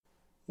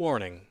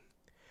Warning.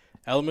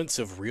 Elements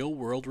of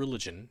real-world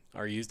religion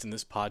are used in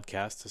this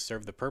podcast to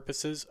serve the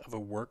purposes of a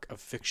work of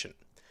fiction.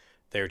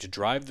 They are to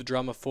drive the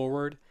drama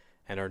forward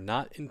and are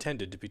not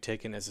intended to be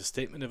taken as a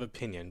statement of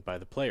opinion by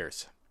the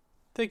players.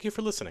 Thank you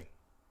for listening.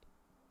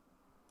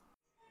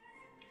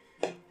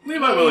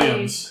 Levi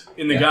Williams,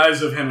 in the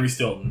guise of Henry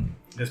Stilton,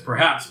 has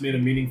perhaps made a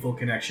meaningful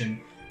connection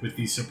with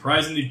the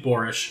surprisingly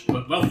boorish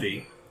but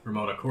wealthy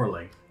Ramona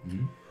Corley.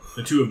 Mm-hmm.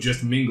 The two have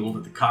just mingled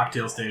at the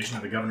cocktail station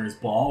of the governor's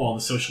ball while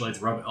the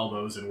socialites rub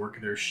elbows and work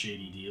their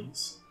shady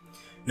deals.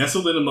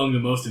 Nestled in among the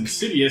most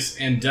insidious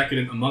and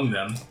decadent among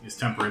them is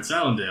Temperance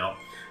Allendale,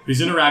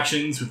 whose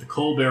interactions with the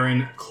coal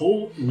baron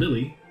Cole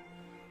Lilly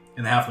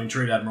and the halfling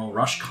trade admiral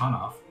Rush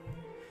Konoff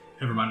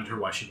have reminded her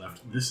why she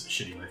left this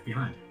shitty life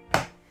behind.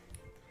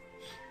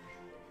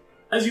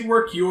 As you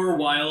work your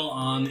while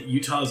on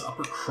Utah's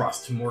upper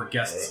crust, more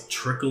guests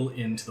trickle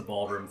into the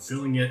ballroom,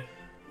 filling it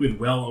with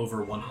well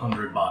over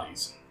 100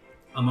 bodies.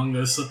 Among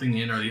those slipping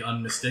in are the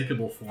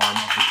unmistakable form of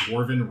the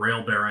dwarven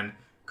rail baron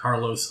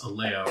Carlos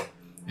Aleo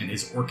and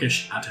his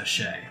orcish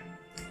attaché.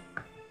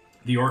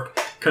 The orc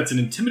cuts an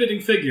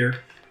intimidating figure,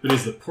 but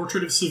is the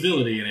portrait of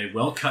civility in a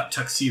well-cut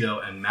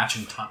tuxedo and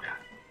matching top hat.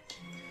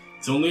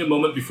 It's only a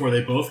moment before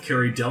they both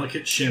carry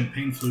delicate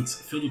champagne flutes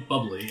filled with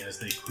bubbly as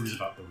they cruise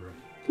about the room.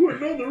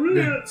 Another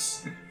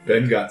hits.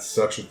 Ben got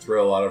such a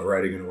thrill out of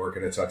riding an orc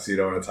in a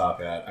tuxedo and a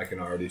top hat. I can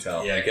already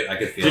tell. Yeah, I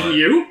could feel Didn't it.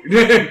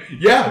 you?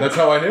 Yeah, that's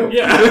how I knew.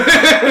 Yeah.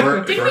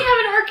 Didn't we have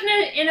an orc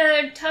in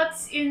a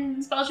tux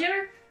in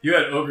Spelljammer? You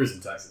had ogres in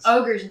Texas.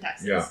 Ogres in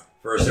Texas. Yeah.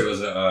 First it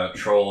was a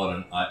troll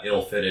in an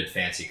ill-fitted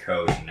fancy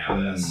coat, and now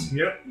this.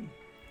 Yep.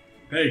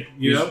 Hey,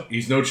 you know?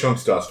 He's no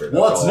chunks duster. That's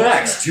What's all.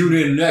 next? Tune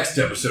in next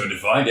episode to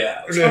find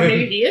out. Or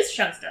maybe he is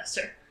Chunks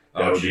Duster.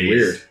 That would be jeez.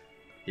 weird.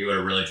 He would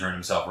have really turned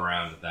himself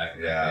around with that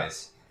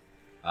case.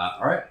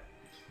 All right.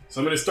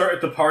 So I'm going to start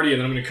at the party, and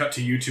then I'm going to cut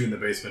to you two in the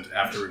basement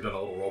after we've done a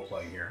little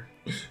role-playing here.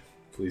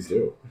 Please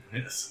do.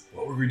 Yes.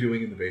 What were we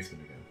doing in the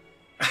basement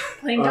again?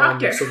 Playing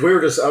doctor. So we were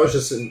I was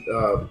just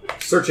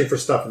searching for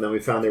stuff, and then we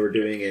found they were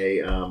doing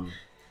a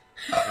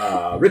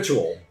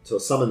ritual to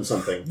summon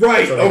something.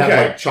 Right, So they had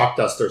okay. like chalk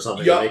dust or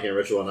something. Yup. They're making a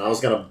ritual, and I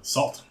was gonna.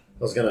 Salt.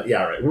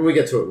 Yeah, right. When we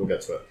get to it, we'll get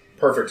to it.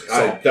 Perfect.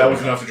 So- That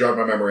was enough to jog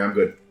my memory. I'm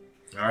good.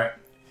 All right.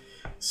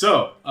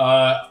 So,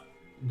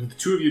 with the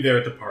two of you there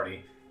at the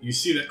party, you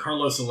see that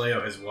Carlos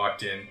Aleo has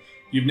walked in.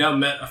 You've now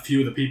met a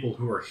few of the people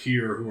who are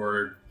here who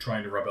are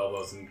trying to rub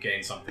elbows and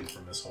gain something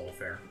from this whole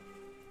affair.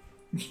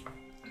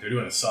 They're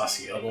doing a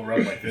saucy elbow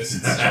rub like this.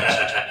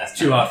 It's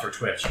too hot for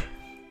Twitch.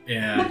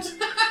 And...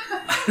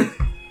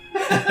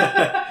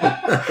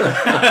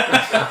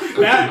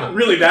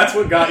 that's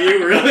what got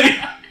you, really?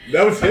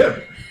 That was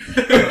him.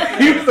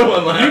 He was the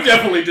one You laughing.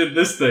 definitely did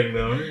this thing,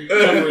 though.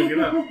 Covering it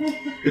up.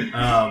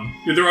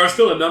 There are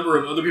still a number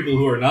of other people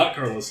who are not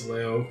Carlos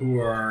Aleo who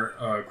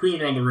are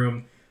cruising around the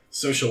room,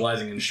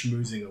 socializing and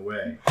schmoozing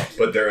away.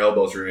 But their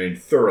elbows remain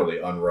thoroughly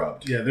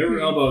unrubbed. Yeah, their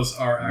elbows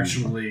are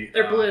actually...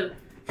 They're blue.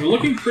 They're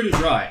looking pretty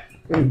dry.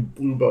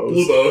 Blue bows.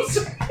 Blue bows.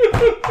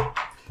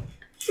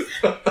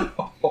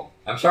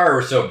 I'm sorry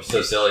we're so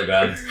silly,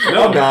 Ben.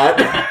 No, I'm not.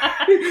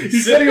 He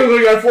said he was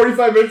only got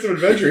 45 minutes of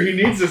adventure. He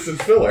needs this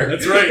as filler.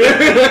 That's right.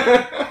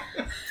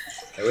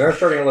 We are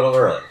starting a little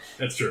early.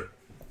 That's true.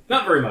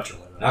 Not very much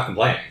earlier, though. Not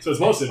complaining. So it's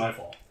mostly my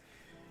fault.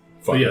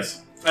 Fuck But it.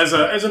 yes, as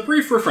a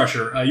brief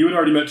refresher, you had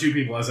already met two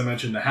people, as I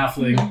mentioned, the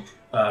halfling,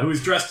 who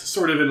was dressed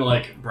sort of in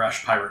like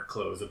brash pirate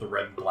clothes with the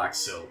red and black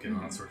silk and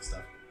all that sort of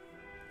stuff,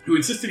 who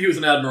insisted he was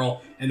an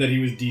admiral and that he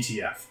was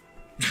DTF.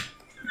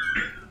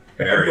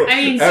 Very. I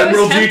mean, so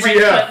Admiral is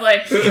Temperance, DTF. but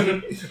like...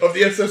 Of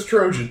the SS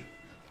Trojan.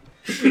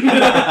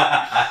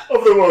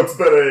 Of the world's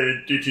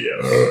better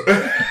DTF.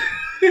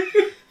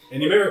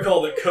 And you may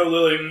recall that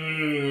Lilly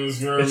is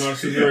very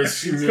much a very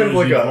It's kind of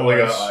like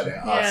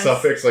a Yes.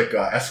 suffix, like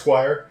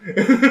Esquire. He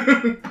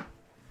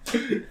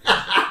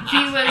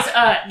was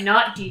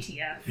not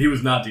DTF. He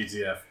was not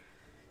DTF.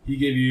 He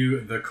gave you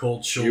the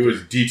cold He shoulder.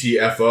 was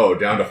DTFO,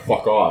 down to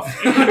fuck off.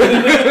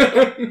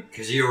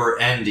 Because you were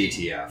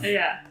NDTF.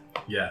 Yeah.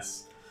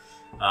 Yes.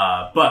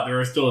 But there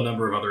are still a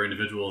number of other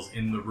individuals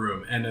in the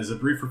room. And as a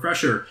brief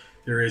refresher,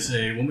 there is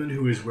a woman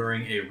who is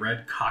wearing a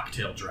red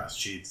cocktail dress.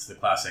 She's the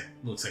classic,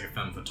 looks like a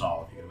femme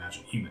fatale, if you can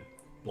imagine, human,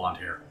 blonde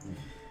hair.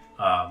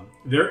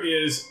 There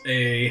is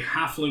a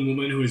halfling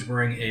woman who is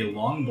wearing a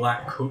long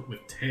black coat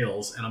with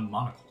tails and a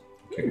monocle.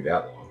 Can't be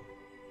that long.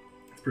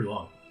 It's pretty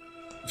long.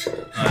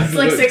 It's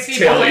like 6 feet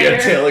Tailing, behind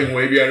her. tailing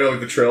way behind her like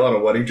the trail on a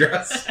wedding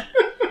dress.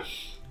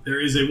 There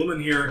is a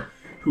woman here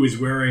who is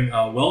wearing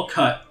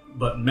well-cut,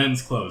 but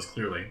men's clothes,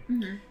 clearly,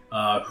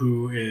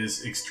 who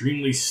is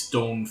extremely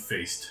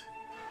stone-faced.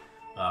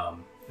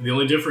 The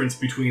only difference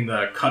between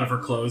the cut of her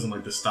clothes and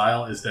like the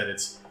style is that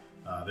it's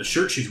the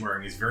shirt she's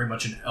wearing is very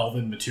much an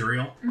elven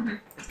material.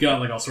 It's got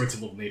like all sorts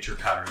of little nature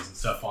patterns and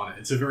stuff on it.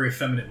 It's a very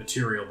effeminate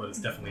material, but it's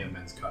definitely a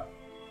men's cut.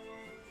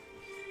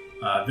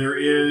 There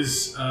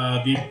is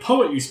the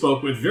poet you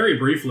spoke with very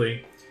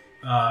briefly,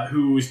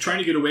 who is trying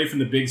to get away from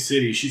the big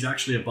city. She's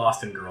actually a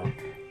Boston girl,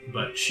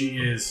 but she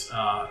is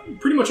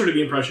pretty much under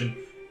the impression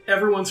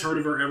everyone's heard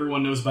of her,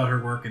 everyone knows about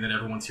her work, and that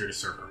everyone's here to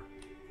serve her.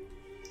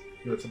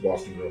 That's a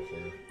Boston girl for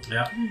you.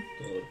 Yeah.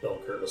 Bell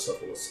Curtis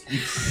syphilis.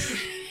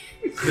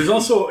 There's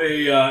also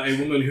a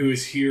woman who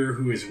is here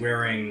who is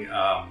wearing,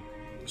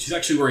 she's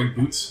actually wearing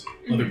boots,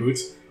 leather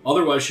boots.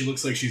 Otherwise, she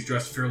looks like she's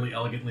dressed fairly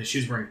elegantly.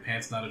 She's wearing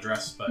pants, not a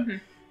dress, but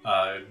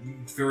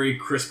very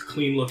crisp,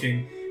 clean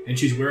looking. And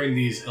she's wearing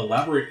these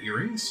elaborate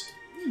earrings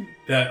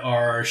that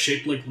are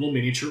shaped like little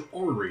miniature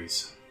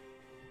orreries.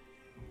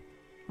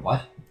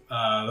 What?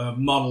 The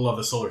model of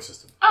the solar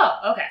system.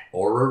 Oh, okay.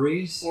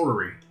 Orreries?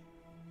 Orrery.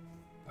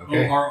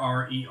 Okay.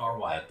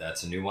 Orrery.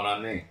 That's a new one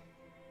on me.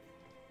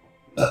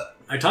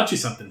 I taught you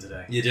something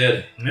today. You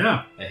did.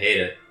 Yeah, I hate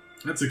it.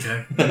 that's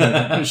okay.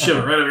 Shove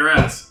it right up your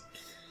ass.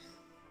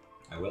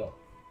 I will.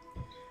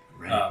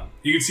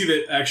 You can see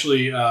that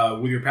actually,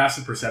 with your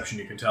passive perception,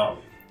 you can tell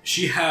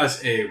she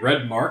has a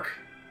red mark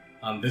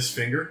on this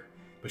finger,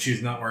 but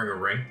she's not wearing a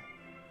ring.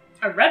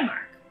 A red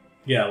mark.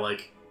 Yeah,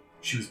 like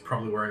she was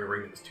probably wearing a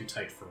ring that was too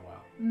tight for a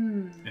while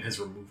and has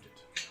removed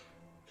it.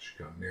 She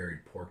got married,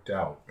 porked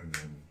out, and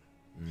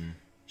then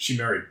She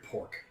married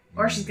pork.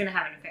 Or she's gonna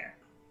have an affair.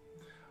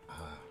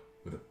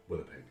 with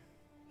a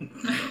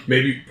pig.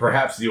 Maybe,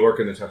 perhaps the orc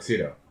in the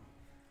tuxedo,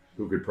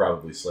 who could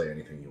probably slay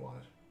anything you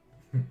wanted,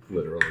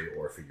 literally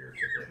or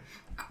figuratively.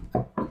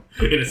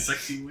 In a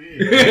sexy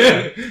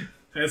way.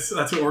 That's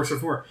what orcs are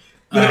for.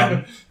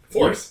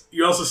 Force.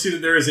 You also see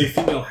that there is a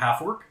female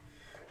half-orc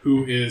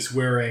who is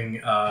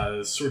wearing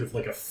sort of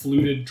like a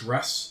fluted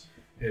dress.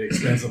 It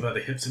extends up at the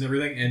hips and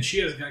everything, and she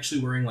is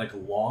actually wearing like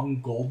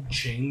long gold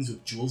chains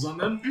with jewels on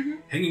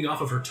them, hanging off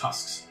of her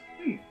tusks.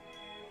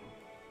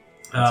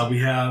 We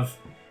have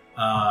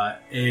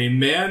a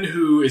man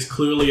who is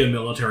clearly a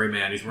military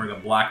man. He's wearing a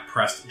black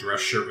pressed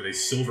dress shirt with a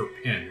silver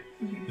pin.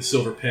 The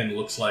silver pin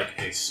looks like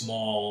a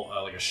small,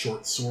 like a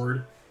short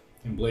sword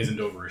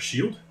emblazoned over a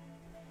shield.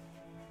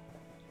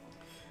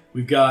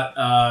 We've got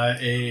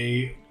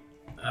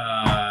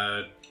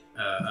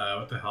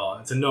what the hell?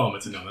 It's a gnome.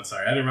 It's a gnome.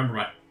 Sorry, I didn't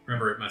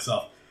remember it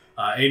myself.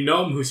 A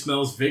gnome who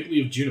smells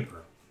vaguely of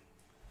juniper.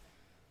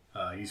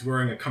 He's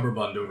wearing a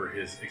cummerbund over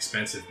his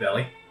expensive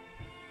belly.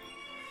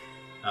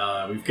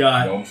 We've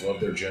got Gnomes love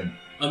their gin.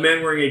 a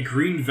man wearing a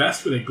green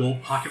vest with a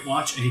gold pocket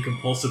watch, and he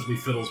compulsively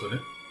fiddles with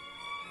it.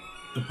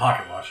 The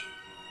pocket watch.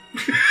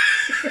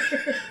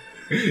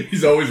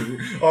 He's always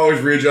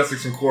readjusting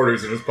some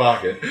quarters in his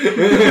pocket.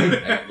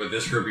 And with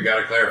this group, you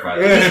gotta clarify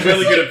that. He's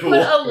really good at Put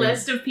pool. a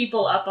list of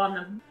people up on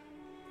them.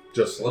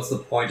 Just What's the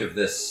point of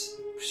this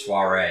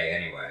soiree,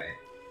 anyway?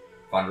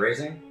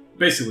 Fundraising?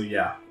 Basically,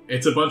 yeah.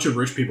 It's a bunch of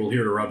rich people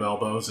here to rub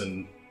elbows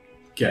and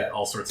get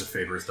all sorts of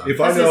favors done. if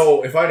I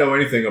know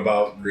anything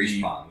about Grease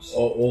the palms.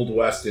 Old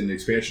West and the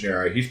expansion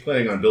era, he's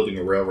planning on building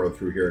a railroad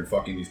through here and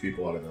fucking these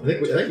people out of I them.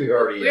 think we've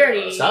already, We already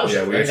established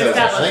Yeah, it. we I think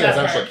established that's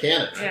that actually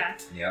canon. Yeah.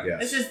 Yep. Yes.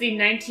 This is the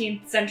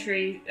 19th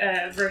century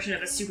version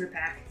of a super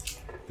PAC.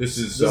 This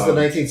is This is the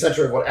 19th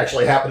century of what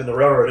actually happened in the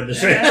railroad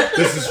industry.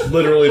 this is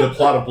literally the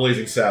plot of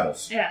Blazing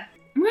Saddles. Yeah.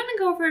 I'm gonna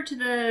go over to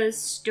the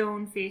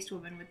stone-faced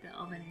woman with the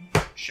elven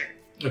shirt.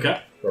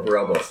 Okay. Rubber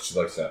elbows. She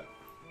likes that.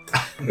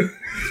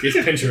 Just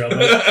pinch your elbow.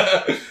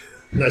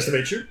 Nice to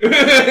meet you.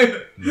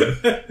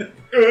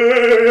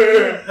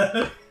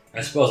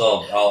 I suppose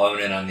I'll own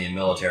in on the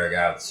military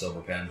guy with the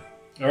silver pen.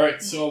 All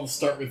right, so we'll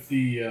start with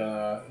the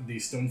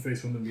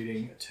stone-faced woman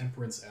meeting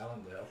Temperance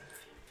Allendale.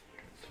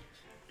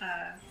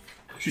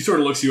 She sort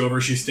of looks you over.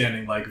 She's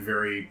standing like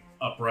very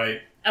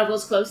upright,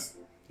 Elbows close.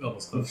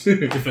 elbows close,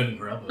 defending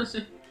her elbows.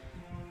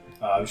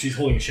 She's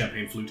holding a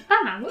champagne flute.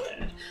 Oh my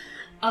word.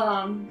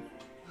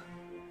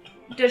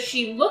 Does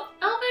she look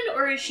elven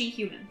or is she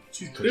human?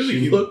 She's Does clearly she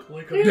human. look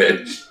like a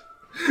bitch?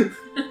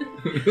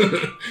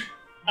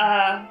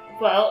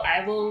 Well,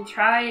 I will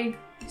try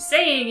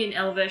saying in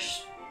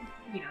Elvish,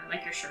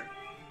 like your shirt.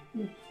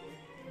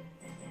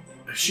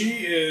 She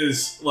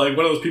is like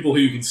one of those people who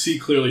you can see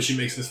clearly. She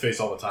makes this face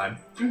all the time,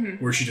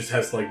 Mm-hmm. where she just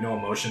has like no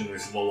emotion.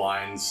 There's low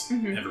lines.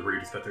 Mhm. Everybody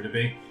would expect there to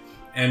be.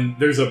 And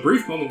there's a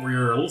brief moment where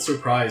you're a little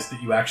surprised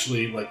that you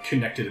actually like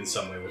connected in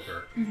some way with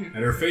her. Mhm.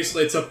 And her face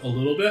lights up a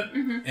little bit,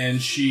 Mhm.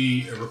 and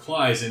she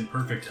replies in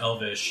perfect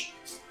Elvish,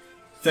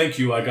 "Thank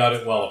you, I got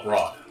it while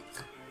abroad."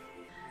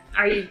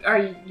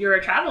 You're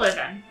a traveler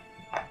then?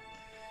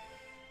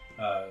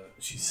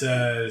 She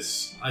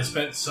says, "I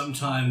spent some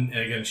time," and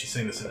again she's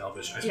saying this in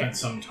Elvish, "I spent Yeah.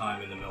 some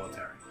time in the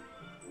military.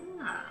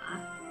 Ah.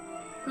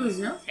 Who's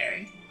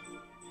military?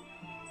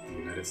 The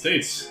United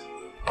States."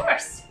 Of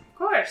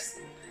course.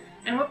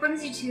 And what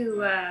brings you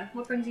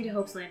to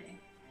Hope's Landing?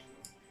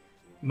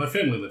 My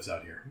family lives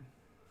out here.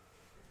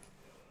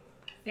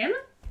 Family?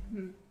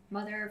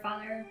 Mother,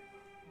 father,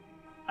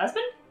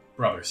 husband,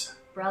 Brothers.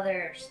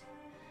 brothers.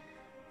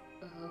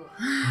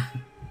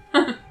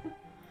 Oh.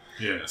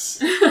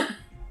 Yes.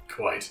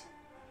 Quite.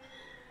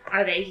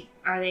 Are they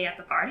at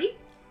the party?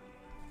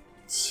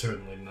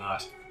 Certainly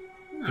not.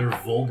 No. They're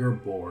vulgar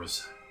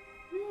bores.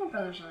 Oh,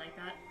 brothers are like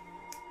that.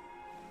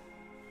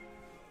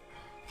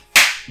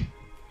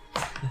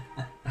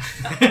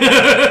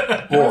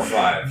 4 or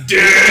 5.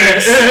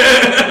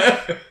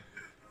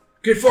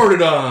 Get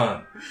farted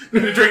on! I'm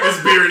gonna drink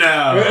this beer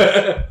now.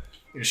 I'm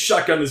gonna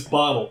shotgun this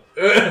bottle.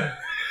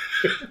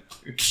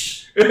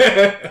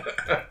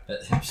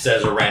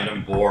 Says a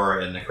random boar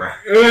in the crowd.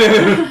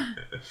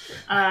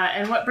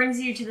 And what brings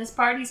you to this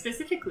party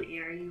specifically?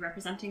 Are you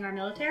representing our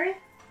military?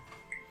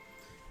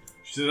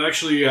 She said,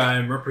 actually,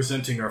 I'm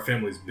representing our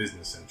family's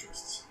business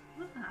interests.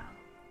 Wow.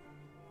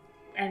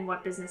 And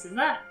what business is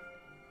that?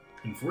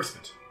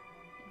 Enforcement.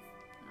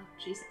 Oh,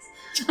 Jesus.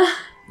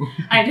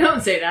 I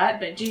don't say that,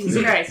 but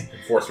Jesus Christ.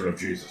 Enforcement of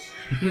Jesus.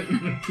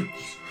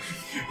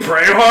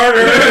 Pray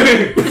harder!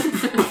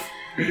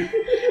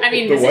 I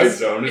mean, The this white is,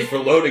 zone is for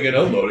loading and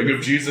unloading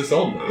of Jesus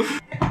only.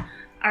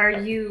 Are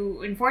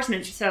you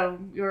enforcement? So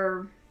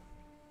you're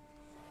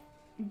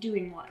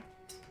doing what?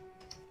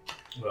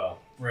 Well,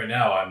 right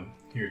now I'm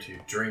here to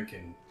drink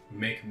and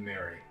make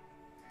merry.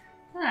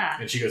 Ah,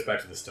 And she goes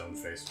back to the stone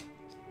face.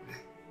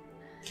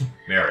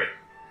 Mary.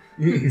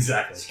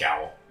 Exactly.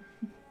 Scowl.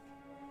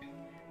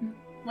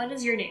 what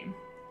is your name?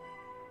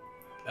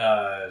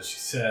 She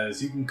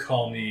says, you can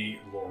call me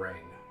Lorraine.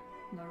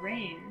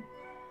 Lorraine.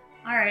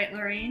 Alright,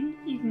 Lorraine,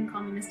 you can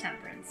call me Miss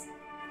Temperance.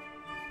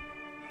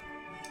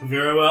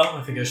 Very well,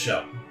 I think I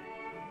shall.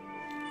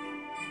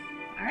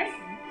 Alright.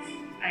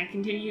 I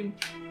continue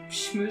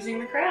schmoozing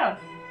the crowd.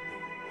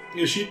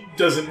 Yeah, she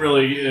doesn't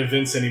really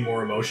evince any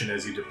more emotion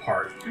as you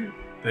depart.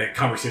 The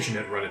conversation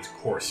had run its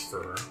course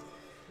for her.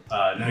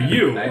 Now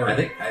you...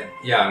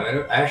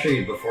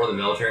 Actually, before the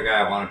military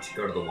guy, I wanted to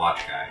go to the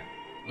watch guy.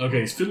 Okay,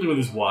 he's fiddling with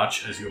his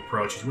watch as you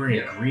approach. He's wearing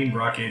Yeah. a green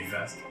brocade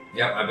vest.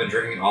 Yep, I've been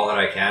drinking all that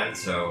I can,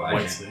 so I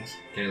White can, sleeves.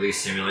 can at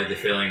least simulate the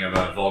feeling of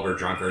a vulgar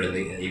drunkard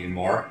even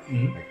more.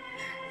 Mhm.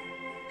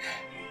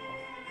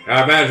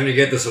 I imagine you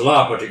get this a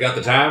lot, but you got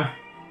the time?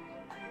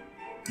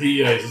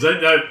 He says,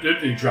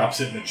 he drops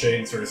it in the chain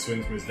and sort of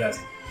swings from his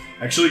vest.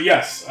 Actually,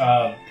 yes.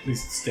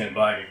 Please stand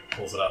by. And he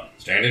pulls it up.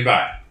 Standing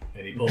by.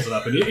 And he pulls it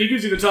up. And he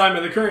gives you the time.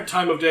 And the current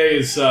time of day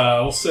is,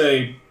 we'll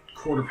say,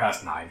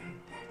 9:15.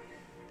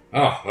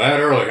 Oh, that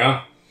early,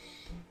 huh?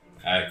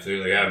 I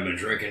clearly haven't been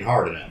drinking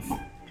hard enough.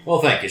 Well,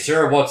 thank you,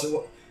 sir.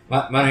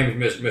 My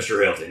name is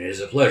Mr. Hilton. It is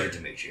a pleasure to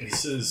meet He you.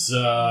 says,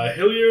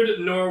 Hilliard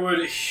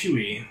Norwood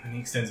Huey. And he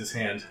extends his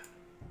hand.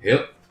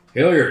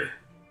 Hilliard.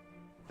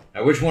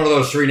 Now, which one of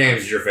those three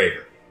names is your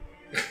favorite?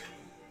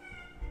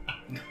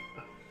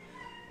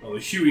 Well, the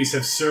Hueys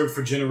have served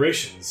for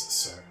generations,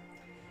 sir.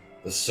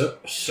 The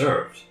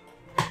served.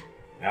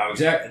 Now,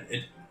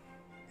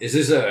 is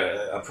this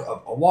a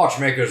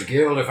watchmaker's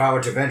guild? If I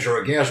were to venture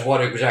a guess,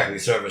 what exactly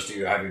service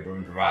have you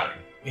been providing?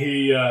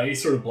 He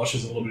sort of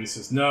blushes a little bit. He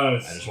says, no,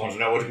 it's... I just want to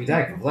know what to be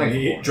thankful for.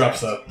 He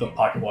drops the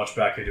pocket watch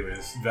back into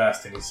his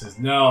vest, and he says,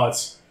 no,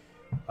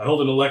 I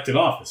hold an elected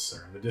office,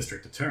 sir. I'm the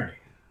district attorney.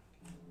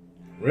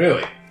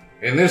 Really?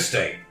 In this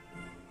state?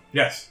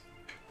 Yes.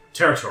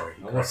 Territory.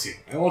 And what's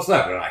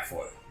that been like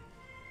for you?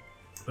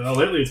 Well,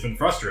 lately it's been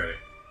frustrating.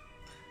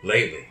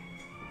 Lately?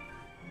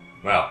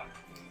 Well,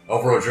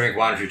 over a drink,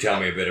 why don't you tell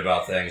me a bit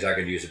about things? I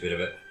could use a bit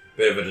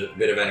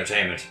of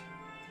entertainment.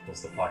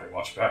 Pulls the pocket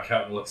watch back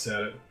out and looks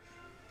at it.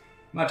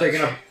 Am I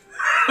taking up?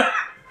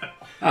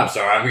 I'm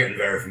sorry, I'm getting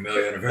very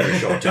familiar in a very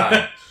short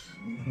time.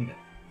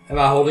 Am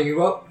I holding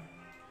you up?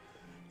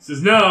 He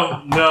says,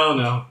 no.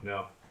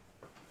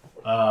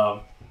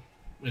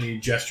 And he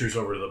gestures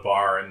over to the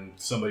bar, and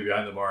somebody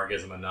behind the bar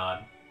gives him a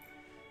nod.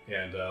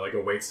 And like a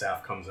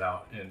waitstaff comes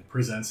out and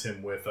presents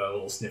him with a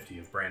little snifty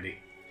of brandy.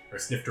 Or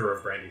snifter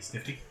of brandy.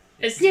 Snifty?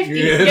 A snifty.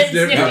 Yeah, Get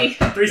snifty.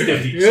 snifty. 3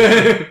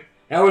 snifties.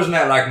 Now, isn't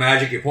that like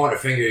magic? You point a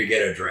finger, you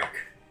get a drink.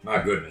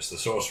 My goodness, the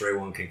sorcery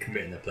one can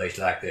commit in a place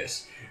like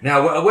this.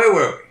 Now, where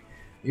were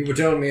we? You were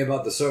telling me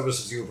about the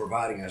services you were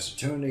providing as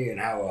attorney and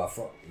how,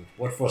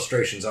 what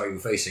frustrations are you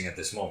facing at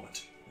this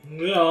moment?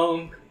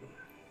 Well,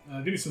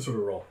 give me some sort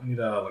of roll. I need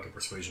like a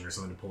persuasion or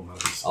something to pull him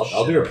out of his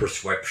I'll do a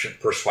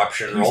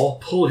perception roll.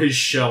 Pull his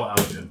shell out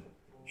of him.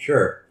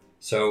 Sure.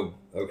 So,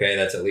 okay,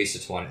 that's at least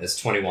a 20. It's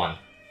 21.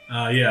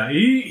 Yeah,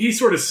 he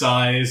sort of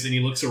sighs and he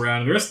looks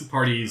around. The rest of the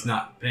party is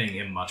not paying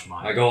him much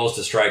mind. My goal is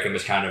to strike him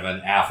as kind of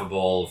an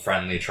affable,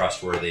 friendly,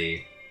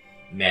 trustworthy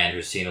man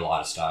who's seen a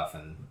lot of stuff.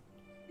 And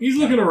He's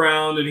looking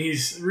around and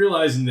he's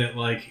realizing that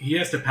like he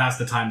has to pass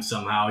the time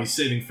somehow. He's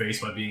saving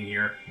face by being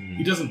here.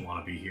 He doesn't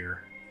want to be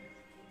here.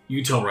 You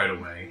can tell right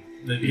away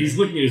that he's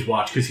looking at his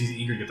watch because he's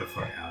eager to get the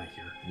fuck out of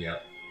here.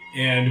 Yep.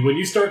 And when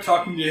you start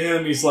talking to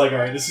him, he's like, all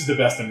right, this is the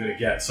best I'm going to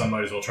get, so I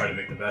might as well try to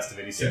make the best of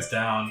it. He sits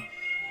down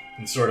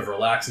and sort of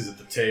relaxes at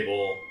the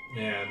table,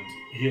 and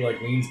he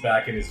like leans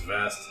back in his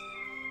vest,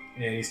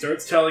 and he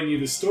starts telling you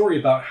the story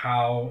about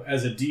how,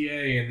 as a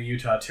DA in the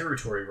Utah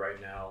Territory right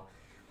now,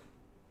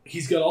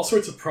 he's got all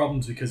sorts of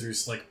problems because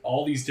there's like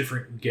all these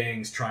different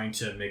gangs trying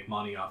to make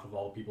money off of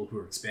all the people who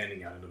are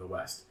expanding out into the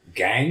West.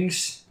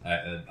 Gangs?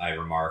 I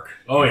remark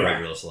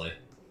incredulously.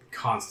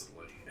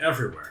 Constantly.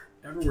 Everywhere.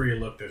 Everywhere you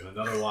look, there's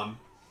another one.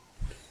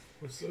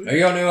 Now,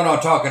 you're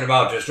not talking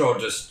about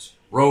just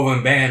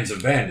roving bands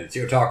of bandits.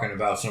 You're talking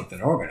about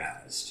something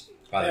organized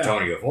by the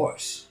tone of your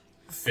voice.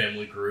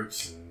 Family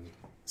groups and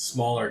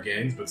smaller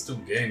gangs, but still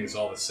gangs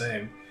all the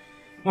same.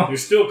 They're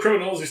still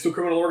criminals, they're still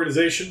criminal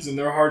organizations, and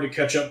they're hard to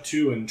catch up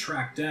to and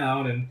track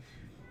down, and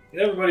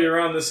everybody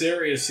around this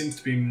area seems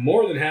to be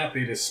more than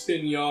happy to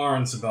spin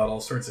yarns about all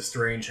sorts of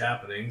strange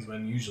happenings,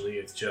 when usually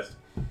it's just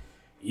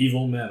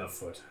evil men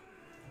afoot.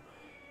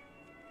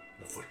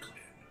 The Foot Clan.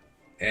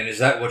 And is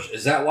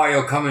that why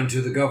you're coming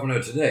to the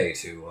governor today,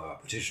 to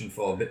petition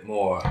for a bit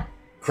more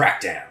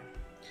crackdown?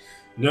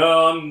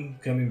 No, I'm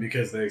coming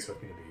because they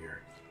expect me to be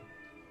here.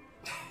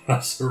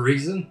 That's the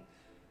reason?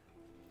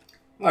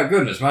 My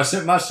goodness, my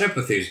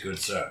sympathies, good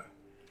sir.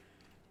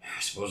 I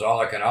suppose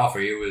all I can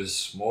offer you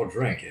is more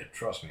drink.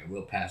 Trust me,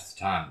 we'll pass the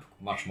time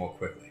much more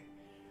quickly.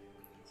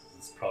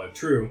 It's probably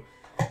true.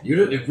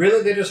 Really?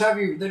 They just have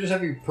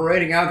you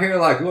parading out here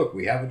like, look,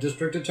 we have a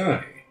district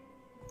attorney.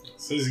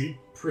 Says he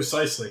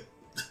precisely.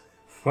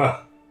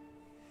 Well,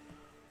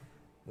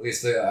 at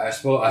least I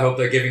hope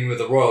they're giving you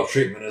the royal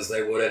treatment as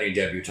they would any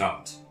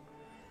debutante.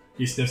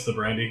 He sniffs the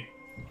brandy.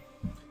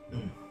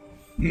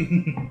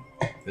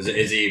 Is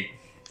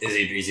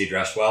he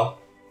dressed well?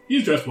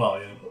 He's dressed well,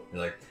 yeah.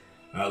 You're like,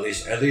 well,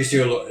 at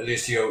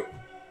least you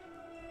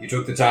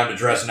took the time to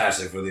dress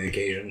nicely for the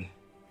occasion.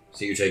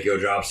 So you take your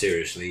job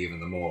seriously, even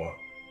the more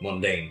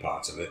mundane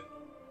parts of it.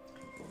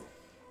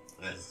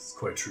 That's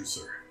quite true,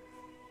 sir.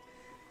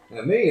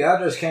 And me, I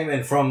just came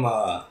in from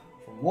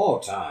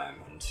wartime,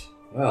 and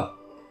well,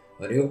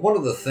 one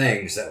of the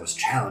things that was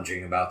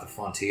challenging about the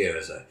frontier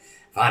is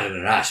finding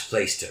a nice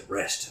place to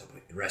rest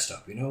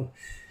up, you know,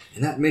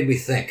 and that made me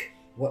think,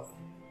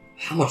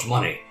 how much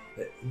money?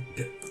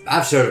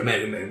 I've sort of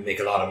make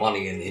a lot of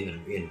money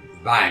in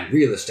buying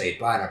real estate,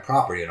 buying a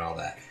property, and all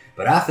that.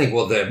 But I think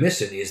what they're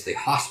missing is the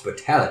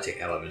hospitality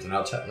element, and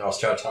I'll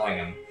start telling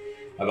them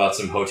about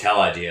some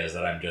hotel ideas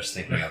that I'm just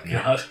thinking of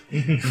now.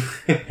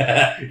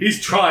 God.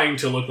 He's trying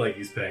to look like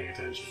he's paying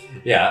attention.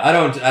 Yeah, I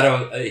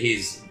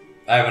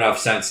have enough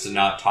sense to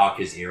not talk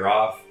his ear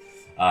off.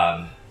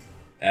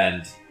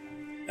 And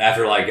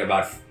after like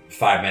about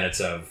 5 minutes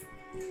of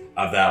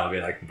that, I'll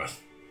be like,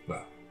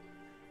 well,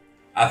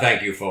 I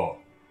thank you for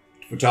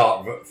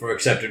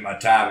accepting my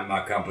time and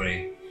my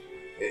company.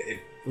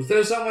 Was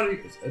there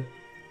somebody? I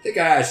think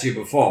I asked you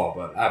before,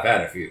 but I've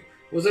had a few.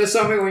 Was there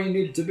somewhere where you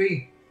needed to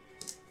be?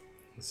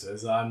 He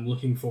says, I'm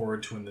looking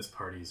forward to when this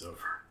party's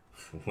over.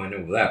 When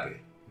will that be?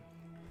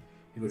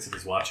 He looks at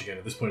his watch again.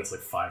 At this point, it's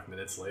like 5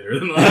 minutes later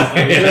than the last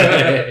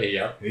time.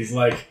 Yep. He's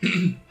like...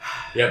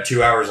 Yep,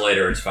 2 hours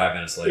later, it's 5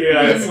 minutes later.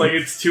 Yeah, it's like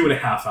it's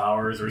 2.5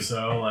 hours or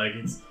so. Like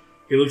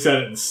he looks at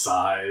it and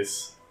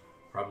sighs.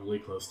 Probably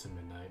close to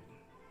midnight.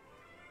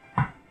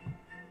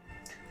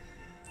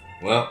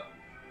 Well,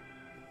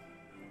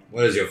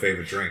 what is your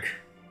favorite drink?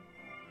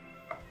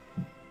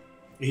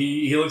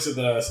 He looks at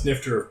the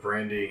snifter of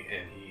brandy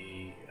and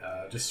he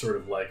just sort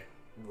of like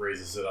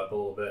raises it up a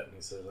little bit and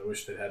he says, I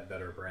wish they'd had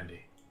better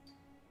brandy.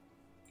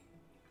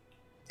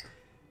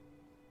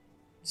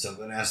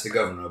 Something to ask the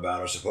governor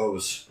about, I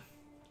suppose.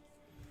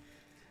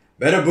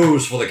 Better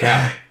booze for the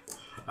county.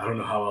 I don't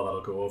know how well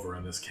that'll go over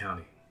in this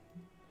county.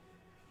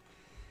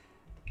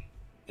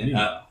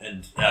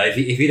 If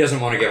he doesn't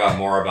want to give out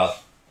more about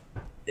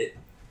it,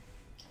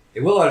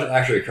 it will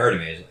actually occur to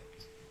me.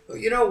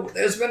 You know,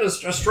 there's been a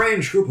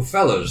strange group of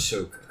fellows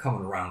who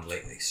coming around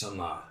lately.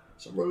 Some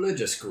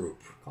religious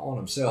group calling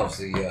themselves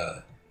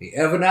the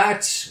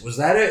Evanites. Was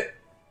that it?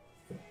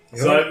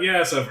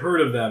 Yes, I've heard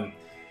of them.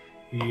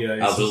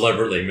 I'll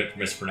deliberately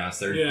mispronounce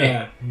their name.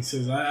 Yeah, he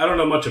says, I don't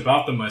know much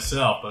about them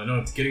myself, but I know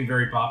it's getting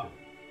very popular.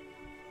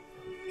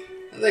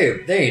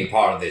 They ain't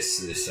part of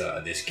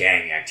this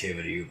gang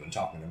activity you've been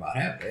talking about,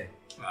 have they?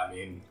 I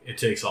mean, it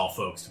takes all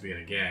folks to be in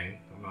a gang.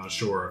 I'm not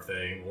sure if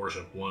they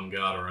worship one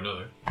god or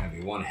another. That'd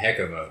be one heck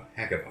of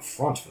a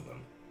front for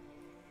them.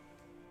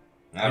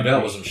 I've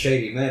dealt with some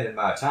shady men in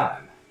my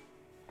time.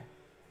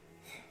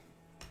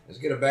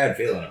 Just get a bad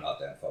feeling about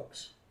that,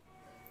 folks.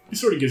 He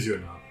sort of gives you a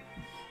nod.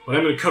 But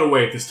I'm going to cut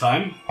away at this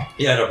time.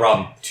 Yeah, no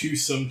problem. To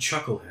some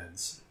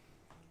chuckleheads.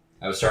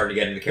 I was starting to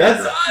get into the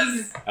character.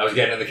 That's us! I was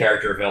getting into the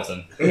character of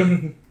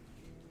Hilton.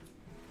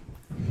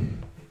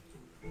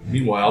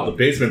 Meanwhile, the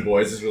basement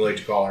boys, as we like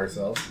to call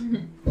ourselves.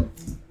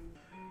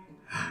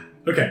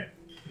 Okay.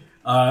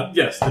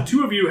 Yes, the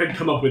two of you had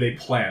come up with a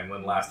plan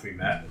when last we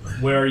met,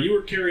 where you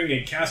were carrying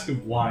a cask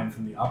of wine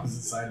from the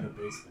opposite side of the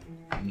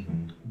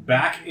basement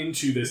back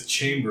into this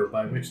chamber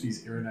by which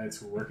these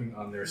Iranites were working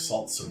on their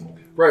salt circle.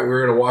 Right, we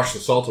were going to wash the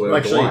salt away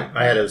with the Actually, wine.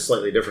 I had a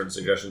slightly different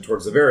suggestion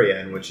towards the very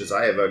end, which is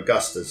I have a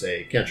gust as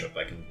a cantrip.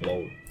 I can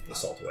blow the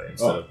salt away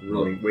instead of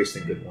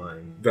wasting good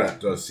wine. That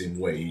does seem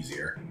way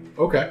easier.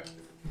 Okay.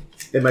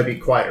 It might be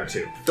quieter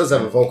too. It does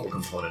have a vocal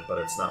component, but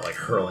it's not like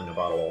hurling a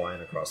bottle of wine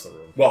across the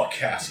room. Well, a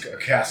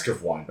cask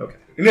of wine.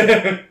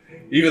 Okay.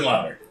 Even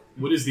louder.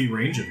 What is the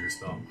range of your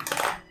spell?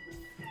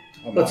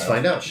 Let's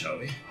find out, shall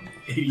we?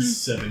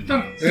 87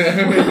 miles.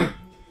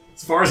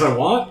 As far as I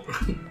want?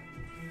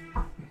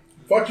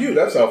 Fuck you,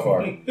 that's how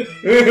far.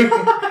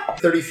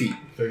 30 feet.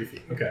 30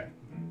 feet, okay.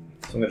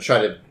 So I'm going to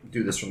try to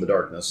do this from the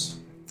darkness.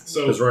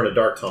 So, Because we're in a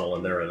dark tunnel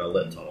and they're in a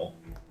lit tunnel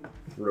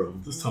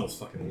room. this tunnel's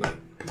fucking lit.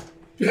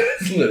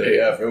 It's lit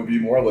AF. It would be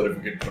more lit if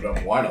we could put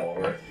up wine all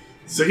over it.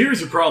 So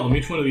here's your problem.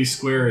 Each one of these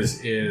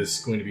squares is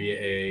going to be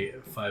a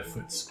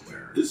 5-foot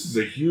square. This is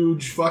a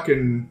huge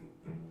fucking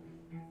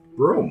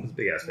room.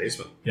 Big ass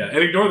basement. Yeah, and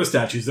ignore the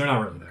statues. They're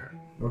not really there.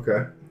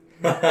 Okay.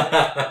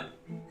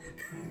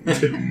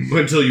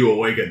 Until you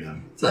awaken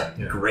them. It's a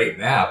great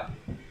map.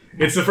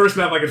 It's the first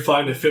map I could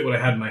find that fit what I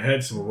had in my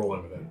head, so we're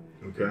rolling with it.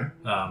 Okay.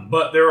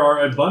 But there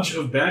are a bunch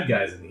of bad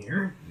guys in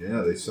here.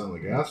 Yeah, they sound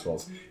like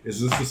assholes. Is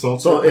this the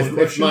salt So circle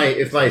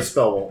if my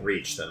spell won't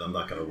reach, then I'm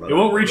not going to run. It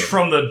won't reach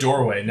from the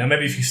doorway. Now,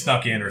 maybe if you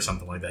snuck in or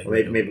something like that.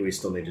 Maybe we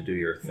still need to do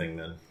your thing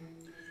then.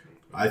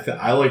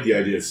 I like the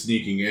idea of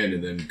sneaking in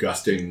and then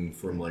gusting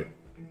from like.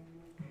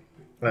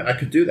 I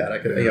could do that. I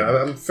could.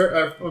 Yeah, I'm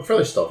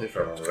fairly stealthy if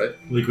I remember right.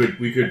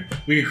 We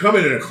could come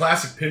in a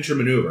classic pincher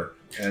maneuver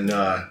and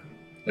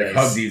Nice.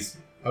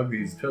 hug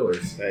these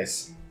pillars.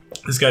 Nice.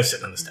 This guy's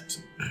sitting on the steps.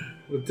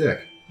 With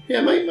Dick.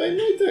 Yeah,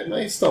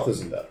 my stealth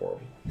isn't that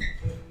horrible.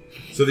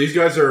 So these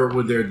guys they're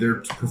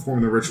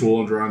performing the ritual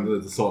and drawing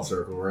the salt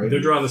circle, right?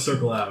 They're drawing the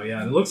circle out, yeah.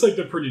 And it looks like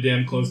they're pretty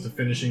damn close to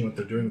finishing what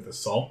they're doing with the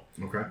salt.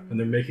 Okay. And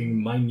they're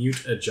making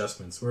minute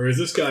adjustments. Whereas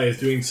this guy is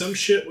doing some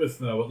shit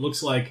with what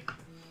looks like...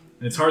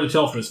 And it's hard to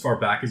tell from as far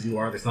back as you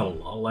are. There's not a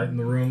lot of light in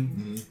the room.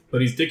 Mm-hmm.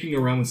 But he's dicking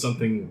around with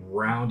something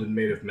round and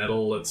made of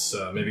metal that's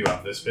maybe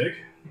about this big.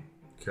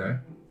 Okay.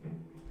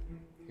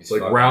 It's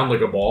like round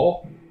like a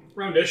ball?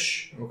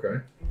 Roundish.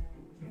 Okay.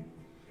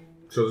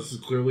 So this is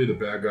clearly the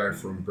bad guy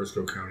from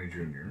Briscoe County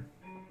Jr.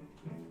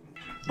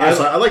 Yeah,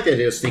 so I like the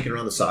idea of sneaking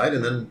around the side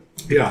and then...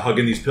 Yeah,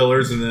 hugging these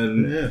pillars and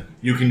then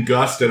you can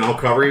gust and I'll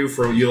cover you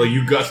from...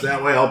 You gust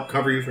that way, I'll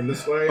cover you from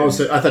this way. Oh,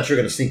 so I thought you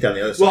were going to sneak down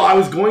the other side. Well, I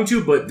was going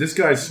to, but this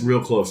guy's real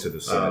close to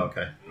this side. Oh,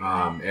 okay.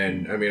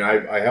 And, I mean,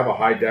 I have a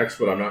high dex,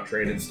 but I'm not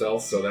trained in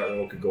stealth, so that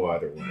roll could go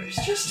either way.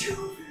 It's just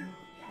two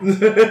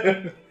of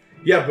you.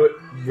 Yeah, but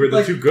we're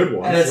the two good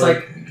ones. And it's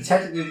like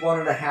technically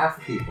 1.5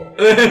 people.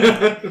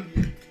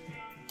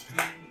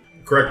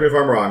 Correct me if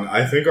I'm wrong.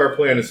 I think our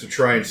plan is to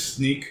try and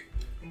sneak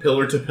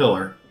pillar to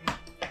pillar.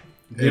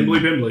 Nimbly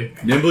bimbly.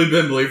 Nimbly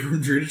bimbly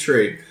from tree to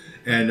tree.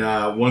 And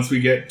once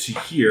we get to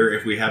here,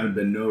 if we haven't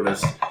been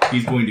noticed,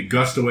 he's going to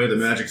gust away the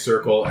magic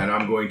circle, and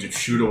I'm going to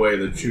shoot away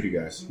the shooty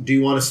guys. Do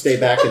you want to stay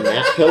back in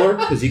that pillar?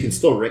 Because you can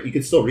still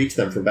reach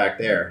them from back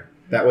there.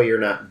 That way you're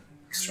not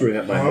screwing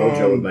up my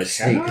mojo with my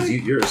sneak. Because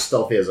you're as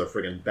stealthy as a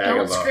friggin' bag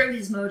Don't of screw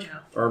his mojo.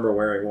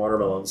 armor-wearing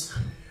watermelons.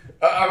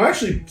 I'm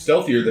actually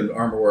stealthier than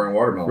armor-wearing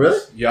watermelons. Really?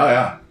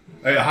 Yeah.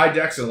 I have high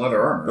dex and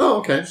leather armor. Oh,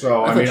 okay.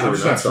 So, I thought mean, you I'm were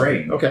just not stealthy.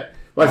 trained. Okay.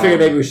 Well, I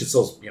figured maybe we should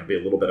still be a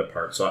little bit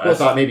apart. So I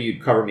thought maybe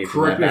you'd cover me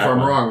from Correct that me if back I'm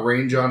one. wrong.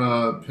 Range on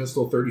a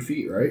pistol 30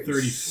 feet, right?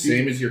 30 feet.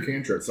 Same as your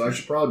cantrip. So I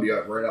should probably be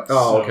right up.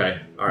 Oh, okay.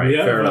 All right.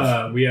 Fair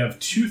enough. We have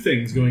two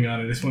things going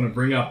on I just want to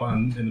bring up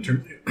in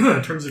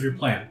terms of your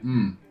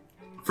plan.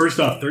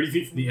 First off, 30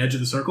 feet from the edge of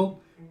the circle.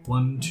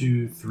 1,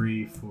 2,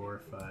 3,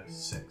 4, 5,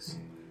 6.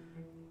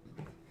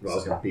 Well, I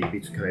was going to be.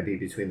 Can I be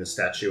between the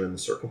statue and the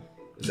circle?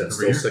 Is that Over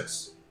still here?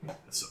 6?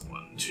 So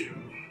 1, 2, 3,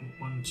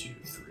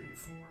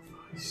 4,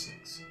 5,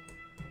 6.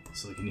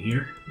 So they can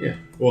hear. Yeah.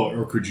 Well,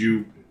 or could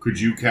you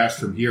cast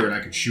from here and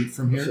I could shoot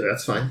from here? So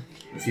that's fine.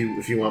 If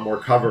you want more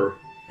cover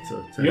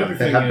to The other have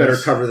thing better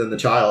is- cover than the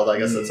child, I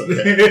guess that's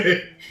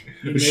okay.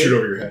 You Shoot may,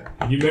 over your head.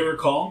 you may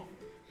recall,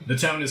 the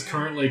town is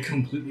currently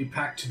completely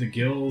packed to the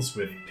gills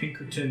with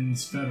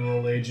Pinkertons,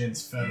 federal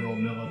agents, federal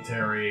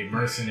military,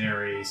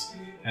 mercenaries,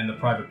 and the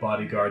private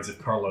bodyguards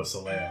of Carlos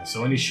Aleo.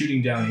 So any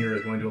shooting down here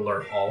is going to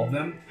alert all of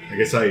them. I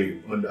guess I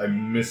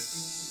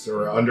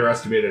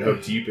underestimated how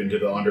deep into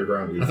the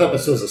underground we I thought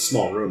this was a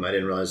small room. I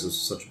didn't realize this was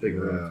such a big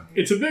room. Yeah.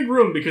 It's a big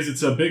room because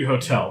it's a big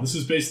hotel. This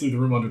is basically the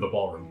room under the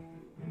ballroom.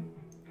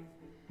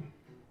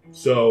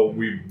 So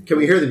we Can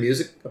we hear the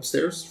music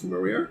upstairs from where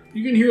we are?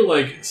 You can hear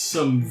like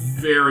some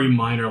very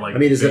minor I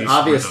mean, is it bass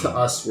obvious rhythm. to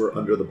us we're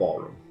under the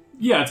ballroom?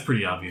 Yeah, it's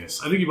pretty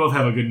obvious. I think you both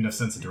have a good enough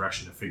sense of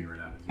direction to figure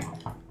it out as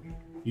well.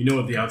 You know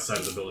what the outside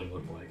of the building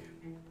looked like.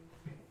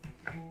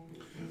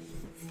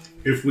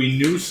 if we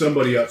knew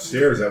somebody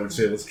upstairs, I would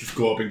say let's just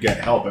go up and get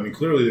help. I mean,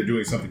 clearly they're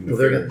doing something. Well,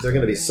 they're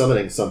going to be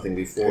summoning something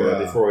before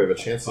we have a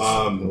chance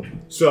to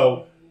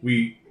So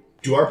we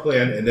do our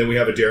plan, and then we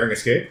have a daring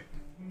escape.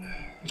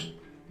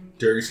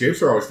 Daring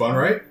escapes are always fun,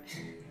 right?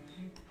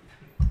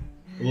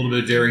 A little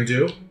bit of daring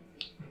do. A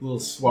little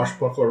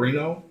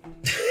swashbucklerino.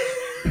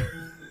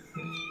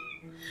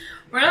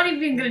 We're not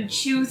even going to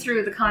chew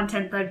through the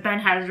content that Ben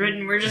has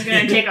written. We're just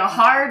going to take a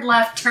hard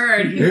left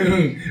turn. You're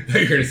going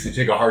to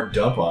take a hard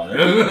dump on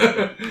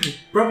it.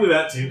 Probably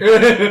that too.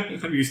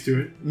 I'm used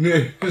to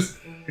it. Just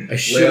I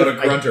lay out a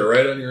grunter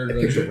right on your I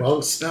picked the adventure.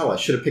 wrong spell. I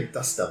should have picked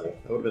Dust Devil.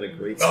 That would have been a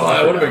great spell. Oh,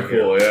 that would have for been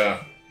down here.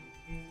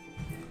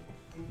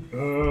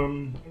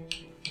 cool, yeah.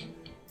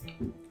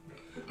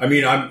 I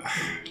mean,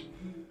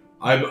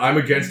 I'm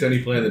against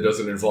any plan that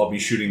doesn't involve me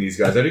shooting these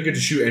guys. I didn't get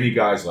to shoot any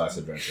guys last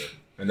adventure,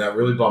 and that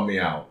really bummed me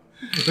out.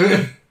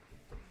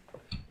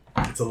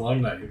 It's a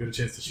long night. You'll get a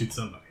chance to shoot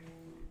somebody.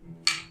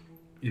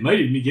 It might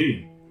even be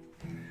Gideon.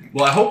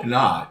 Well, I hope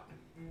not.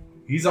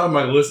 He's on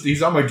my list.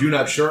 He's on my do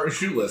not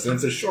shoot list, and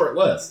it's a short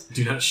list.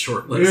 Do not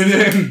short list.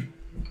 And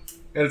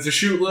it's a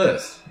shoot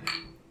list.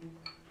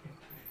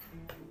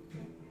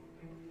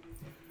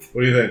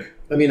 What do you think?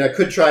 I mean, I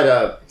could try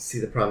to see.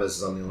 The problem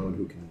is I'm the only one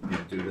who can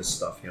do this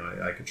stuff.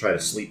 I could try to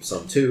sleep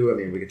some too. I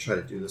mean, we could try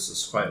to do this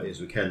as quietly as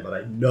we can, but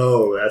I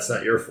know that's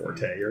not your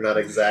forte. You're not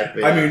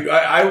exactly. I mean,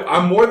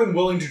 I'm more than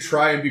willing to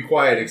try and be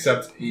quiet,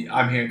 except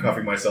I'm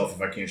handcuffing myself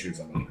if I can't shoot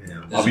somebody.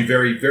 Yeah. I'll be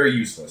very, very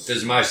useless. This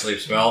is my sleep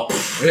spell.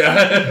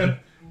 Yeah.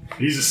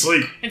 He's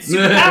asleep. It's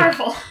super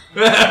powerful.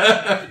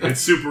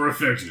 It's super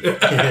effective.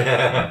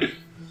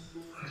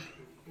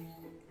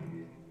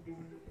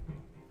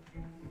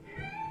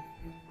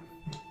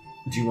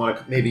 Do you want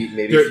to maybe?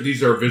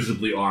 These are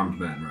visibly armed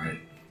men, right?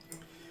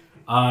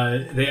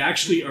 They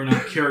actually are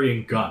not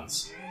carrying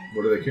guns.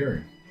 What are they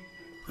carrying?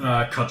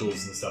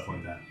 Cudgels and stuff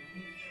like that.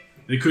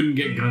 They couldn't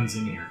get guns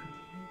in here.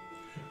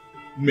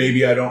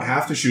 Maybe I don't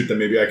have to shoot them.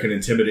 Maybe I can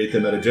intimidate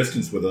them at a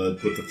distance with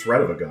the threat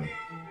of a gun.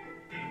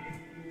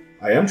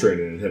 I am trained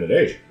in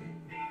intimidation.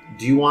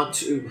 Do you want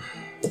to?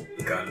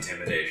 Gun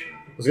intimidation.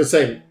 I was gonna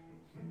say,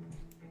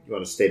 you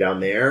want to stay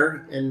down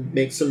there and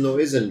make some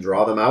noise and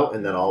draw them out,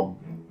 and then I'll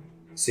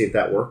see if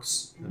that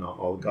works, and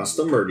I'll gust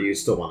them, or do you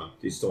still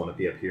want to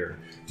be up here?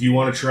 Do you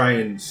want to try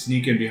and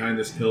sneak in behind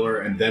this pillar,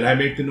 and then I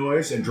make the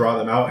noise and draw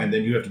them out, and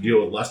then you have to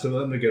deal with less of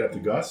them to get up to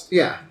gust?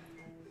 Yeah.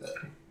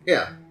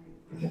 Yeah.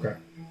 Okay.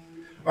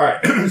 All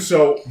right.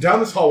 So down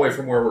this hallway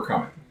from where we're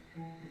coming,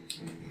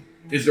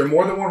 is there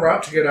more than one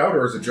route to get out,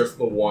 or is it just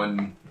the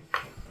one?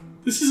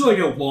 This is like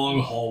a long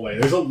hallway.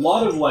 There's a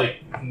lot of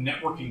like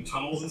networking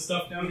tunnels and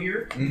stuff down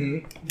here.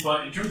 Mm-hmm.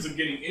 But in terms of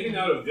getting in and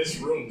out of this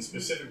room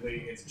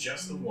specifically, it's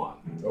just the one.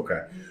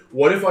 Okay.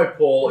 What if I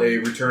pull a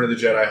Return of the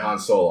Jedi Han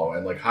Solo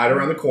and like hide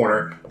around the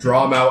corner,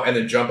 draw them out, and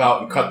then jump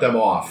out and cut them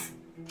off?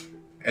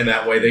 And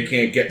that way they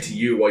can't get to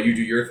you while you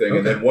do your thing. Okay.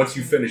 And then once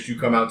you finish, you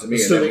come out to me.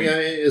 So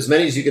as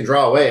many as you can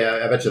draw away,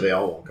 I bet you they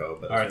all won't go.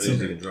 But all right, so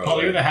you can draw Paul,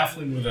 away. you're the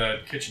halfling with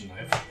a kitchen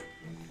knife.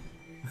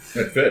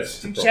 It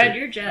fits. Jed,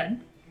 you're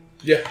Jed.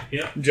 Yeah.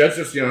 Yeah. Jed's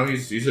just,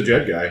 he's a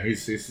Jed guy.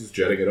 He's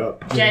jetting it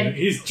up. Jed.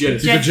 He's Jed.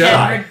 He's a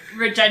Jedi.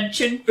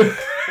 Retention.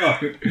 Oh,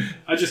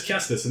 I just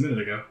cast this a minute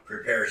ago.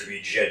 Prepare to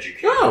be Jeducated.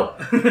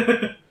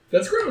 Oh!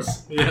 That's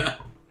gross. Yeah.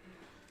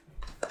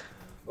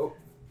 Oh.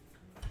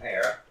 Hey,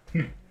 Era.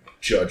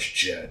 Judge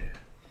Jed.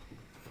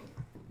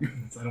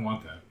 I don't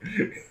want that.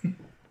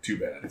 Too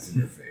bad. It's in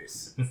your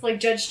face. It's like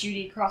Judge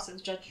Judy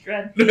crosses Judge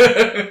Dredd.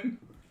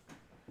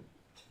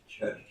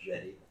 Judge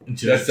Jetty.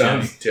 That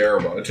sounds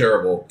terrible,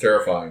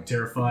 terrifying.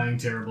 Terrifying,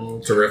 terrible,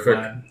 terrific.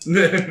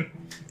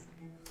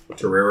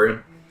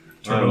 Terrarium.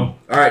 Terminal.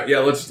 All right, yeah,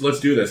 let's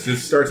do this.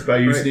 This starts by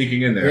you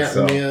sneaking in there. Yeah,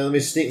 so let me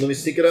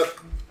sneak it up.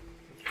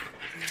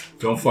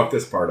 don't fuck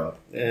this part up.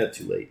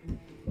 Too late.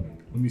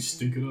 Let me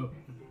stink it up.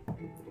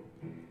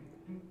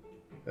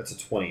 That's a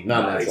 20,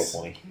 not a natural Nice.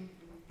 20.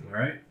 All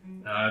right.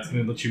 It's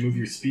going to let you move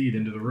your speed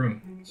into the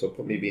room. So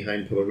put me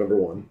behind pillar number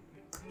 1.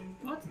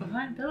 What's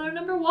behind pillar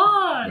number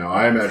 1? Now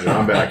I imagine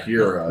I'm back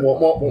here. A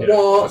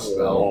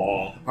spell.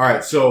 All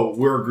right, so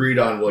we're agreed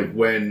on like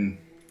when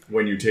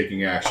you're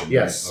taking action. right?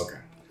 Yes. Okay.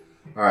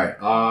 All right.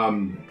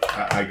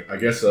 I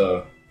guess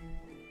a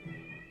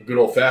good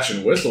old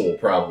fashioned whistle will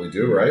probably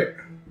do, right?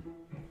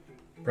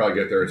 Probably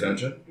get their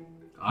attention.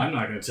 I'm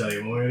not going to tell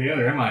you one way or the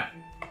other, am I?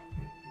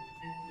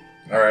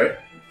 All right.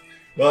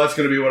 Well, that's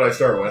going to be what I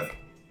start with,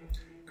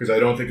 because I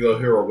don't think they'll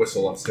hear a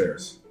whistle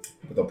upstairs,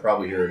 but they'll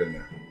probably hear it in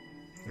there.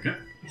 Okay.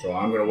 So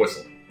I'm going to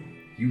whistle.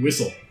 You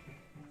whistle.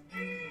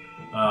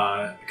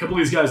 A couple of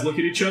these guys look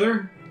at each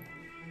other.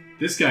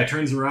 This guy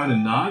turns around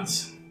and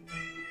nods.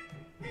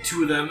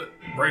 Two of them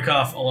break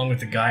off along with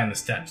the guy on the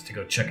steps to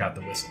go check out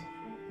the whistle.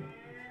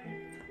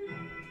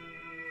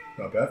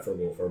 Not bad for a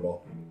little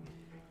furball.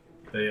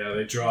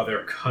 They draw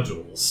their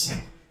cudgels.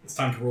 It's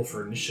time to roll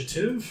for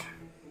initiative.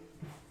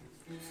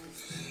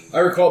 I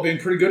recall being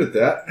pretty good at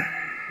that.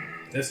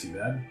 That's too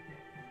bad.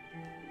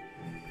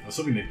 I was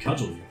hoping they'd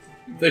cudgel you.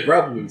 They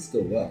probably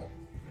still will.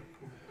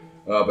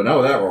 But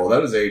now with that roll,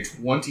 that is a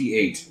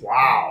 28.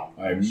 Wow.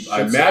 I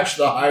matched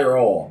the high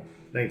roll.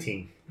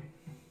 19.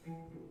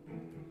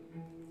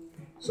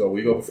 So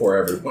we go before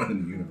everyone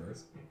in the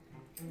universe.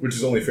 Which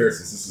is only fair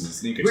since this is a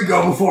sneak attack. We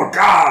go before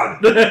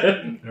God!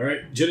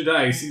 Alright,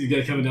 Jedediah, you see the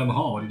guy coming down the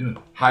hall. What are you doing?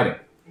 Hiding.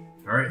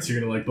 Alright, so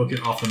you're going to book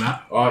it off the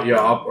map?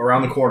 Yeah, up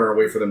around the corner and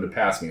wait for them to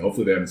pass me.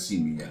 Hopefully they haven't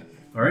seen me yet.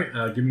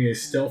 Alright, give me a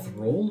stealth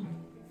roll.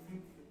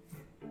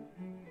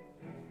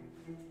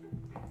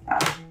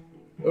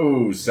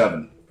 Ooh,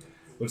 7.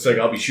 Looks like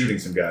I'll be shooting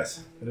some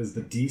guys. That is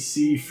the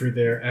DC for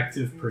their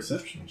active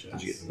perception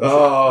checks.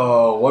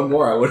 Oh, one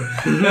more. I would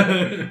have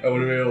been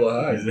able to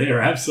hide. They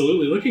are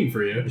absolutely looking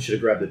for you. You should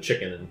have grabbed the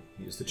chicken and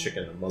used the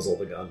chicken to muzzle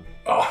the gun.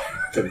 Oh,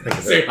 Didn't think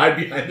of say it. hide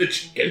behind the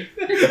chicken.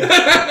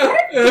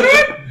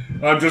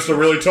 I'm just a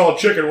really tall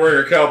chicken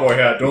wearing a cowboy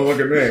hat. Don't look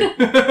at me.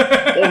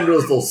 I'm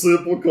just a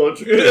simple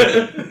country.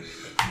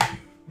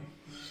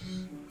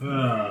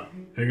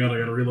 Hang on, I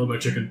gotta reload my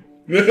chicken.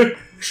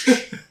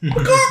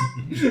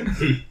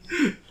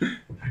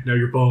 Now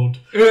you're boned.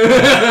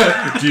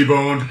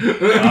 T-boned.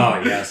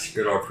 Oh, yes.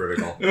 Good old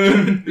critical.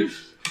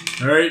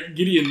 Alright,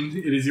 Gideon,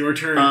 it is your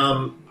turn.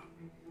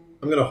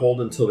 I'm gonna hold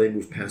until they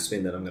move past me,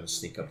 and then I'm gonna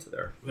sneak up to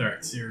there.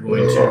 Alright, so you're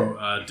going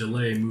to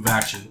delay move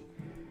action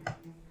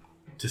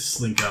to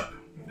slink up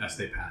as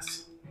they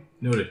pass.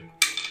 Noted.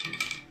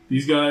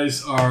 These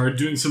guys are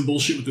doing some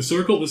bullshit with the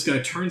circle. This guy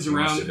turns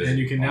around, and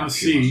you can now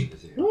see...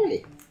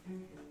 Hi.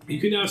 You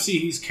can now see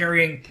he's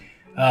carrying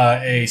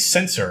a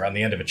sensor on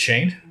the end of a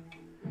chain.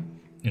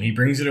 And he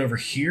brings it over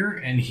here,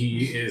 and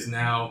he is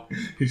now...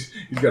 He's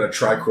got a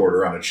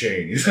tricorder on a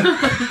chain.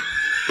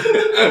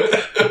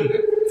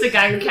 It's a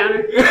Geiger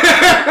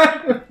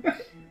counter.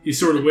 He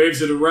sort of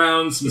waves it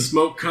around, some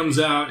smoke comes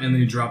out, and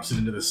then he drops it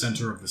into the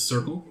center of the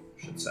circle.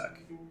 Shit sack.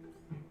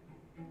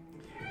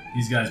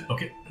 These guys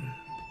book it.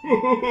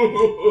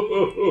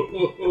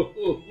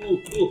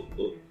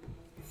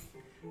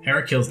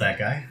 Hera kills that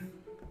guy.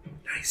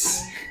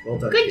 Nice. Well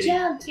done. Good Katie.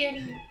 job,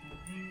 Kitty.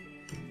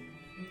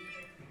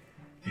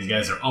 These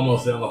guys are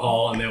almost down the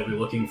hall, and they'll be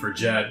looking for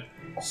Jed.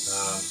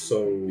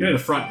 So Guy in the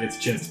front gets a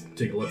chance to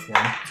take a look for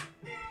him.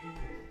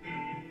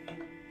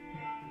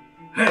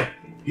 Hey,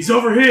 he's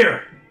over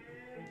here!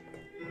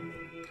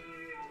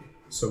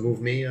 So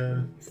move me, if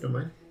you don't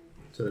mind,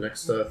 to the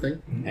next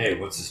thing. Hey,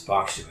 what's this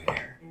box doing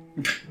here?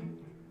 Do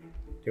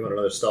you want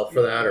another stealth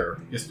for that, or?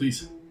 Yes,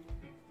 please.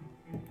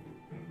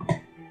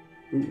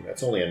 Ooh,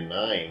 that's only a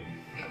 9.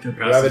 They're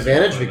Do I have past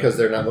advantage this because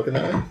they're not looking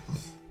that way?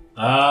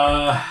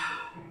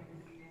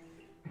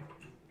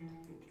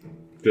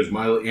 Does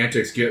my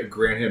antics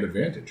grant him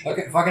advantage?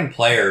 Fucking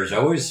players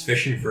always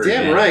fishing for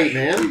Damn advantage. right,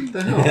 man. What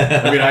the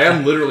hell? I mean, I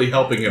am literally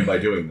helping him by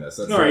doing this.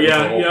 That's Alright,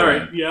 that's the whole plan.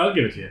 alright. Yeah, I'll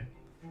give it to you.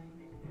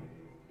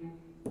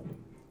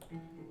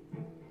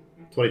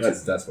 22.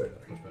 That's way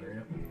better. Much better,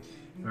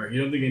 yeah. Alright,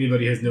 you don't think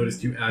anybody has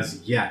noticed you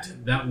as yet.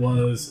 That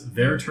was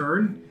their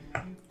turn.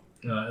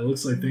 It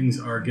looks like things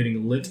are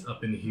getting lit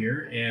up in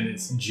here, and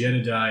it's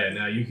Jedediah.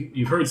 Now,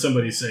 you've heard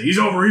somebody say, he's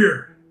over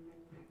here!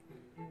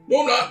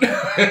 No, I'm not.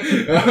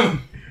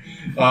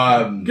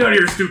 Get out of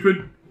here,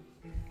 stupid!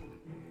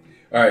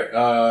 Alright,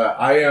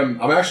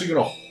 I'm actually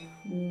gonna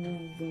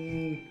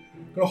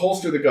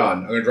holster the gun.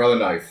 I'm gonna draw the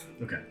knife.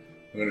 Okay.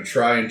 I'm gonna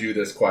try and do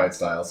this quiet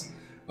styles.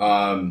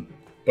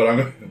 But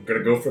I'm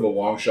gonna go for the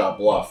long shot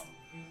bluff.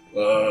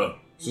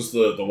 Is this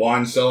the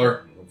wine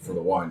cellar? For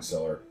the wine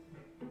cellar.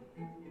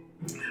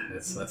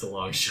 That's a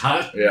long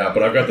shot. Yeah,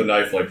 but I've got the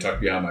knife like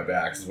tucked behind my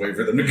back. Just wait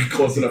for them to get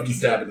close enough to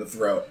stab in the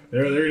throat.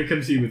 They're going to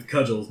come to you with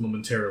cudgels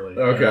momentarily.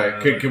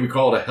 Okay, can we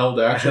call it a held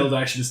a action? held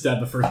action to stab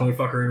the first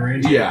motherfucker in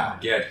range? Yeah.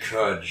 Get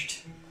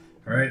cudged.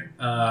 Alright,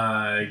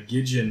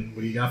 Gidgeon,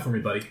 what do you got for me,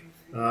 buddy?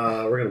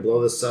 We're gonna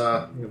blow this.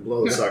 I'm gonna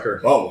blow the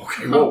sucker. Oh,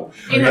 okay. Whoa.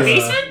 In the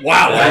basement?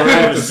 Wow. I'm gonna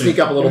have to sneak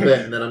up a little bit,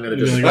 and then I'm gonna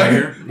just. Really? Right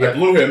here? I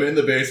blew him in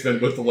the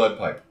basement with the lead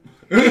pipe.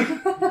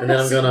 And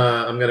then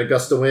I'm gonna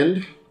gust of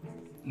wind,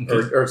 Okay.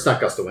 or it's not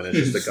gust of wind. It's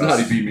just a It's not,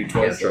 gust. he beat me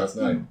twice Yeah. last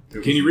night.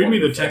 It Can you was read me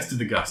the wonderful. text of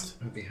the gust?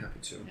 I'd be happy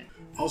to.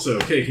 Also,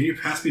 okay, can you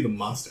pass me the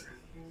monster?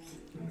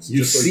 You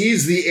Just like-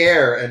 seize the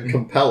air and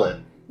compel it.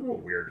 Oh,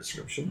 weird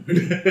description.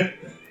 You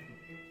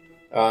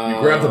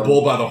grab the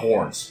bull by the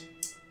horns.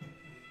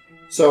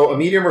 So, a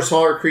medium or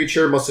smaller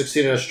creature must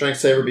succeed in a strength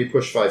save or be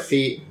pushed 5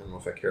 feet. I don't know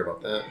if I care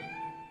about that.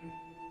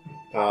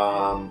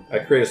 I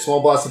create a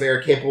small blast of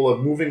air capable of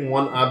moving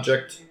one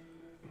object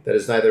that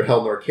is neither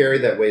held nor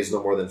carried that weighs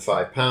no more than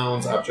 5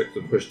 pounds. Object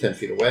to push 10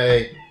 feet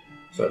away.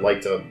 So I'd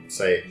like to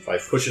say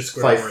 5, Push a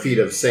square 5 away. feet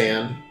of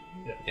sand.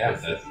 Yeah,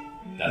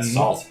 that's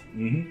salt.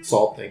 Mm-hmm.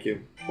 Salt, thank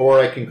you. Or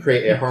I can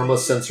create a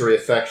harmless sensory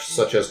effect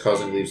such as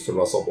causing leaves to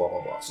rustle, blah,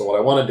 blah, blah. So what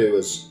I want to do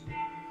is...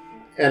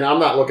 And I'm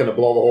not looking to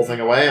blow the whole thing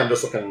away. I'm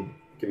just looking...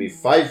 Give me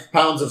 5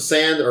 pounds of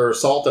sand or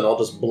salt, and I'll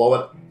just blow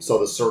it so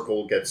the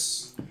circle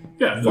gets...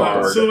 Yeah,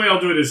 Guard. so the way I'll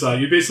do it is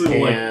you basically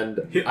will, And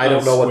hit I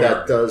don't a know what square.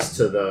 that does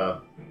to the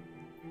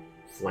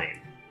flame.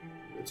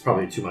 It's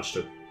probably too much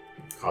to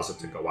cause it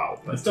to go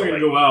out. But It's not to,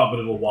 going to go out, but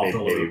it'll waft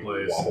all over maybe the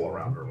place. wobble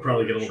around. Or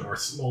Probably get a whatever. little more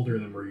smolder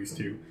than we're used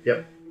to.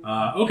 Yep.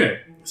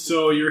 Okay,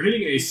 so you're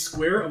hitting a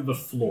square of the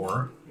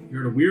floor.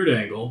 You're at a weird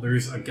angle.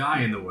 There's a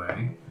guy in the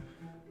way.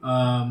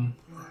 I'm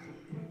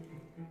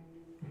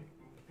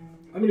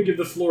going to give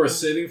the floor a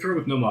saving throw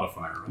with no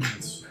modifier.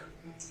 That's-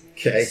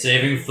 Okay.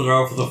 Saving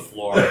throw for the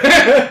floor.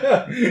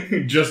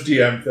 Just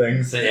DM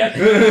things. So, yeah.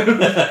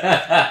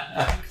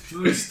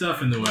 There's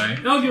stuff in the way.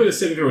 I'll give it a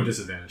saving throw with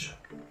disadvantage.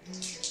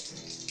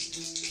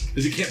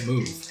 Because it can't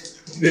move.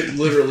 It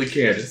literally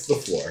can't. It's the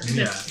floor.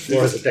 Yeah.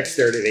 Floor is a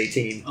dexterity of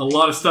 18. A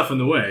lot of stuff in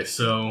the way,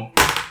 so...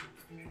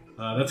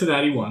 that's an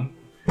natty 1.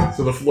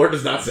 So the floor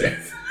does not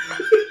save.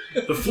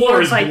 The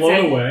floor is Bites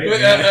blown it. away.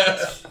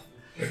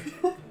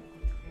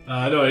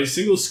 No, a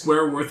single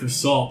square worth of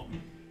salt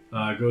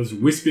goes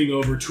wisping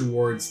over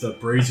towards the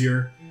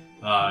brazier.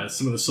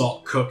 Some of the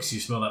salt cooks. You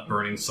smell that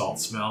burning salt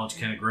smell. It's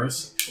kind of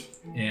gross.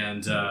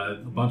 And a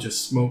bunch of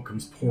smoke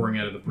comes pouring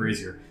out of the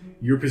brazier.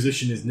 Your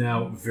position is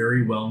now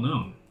very well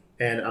known.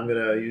 And I'm going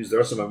to use the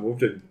rest of my move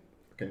to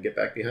fucking get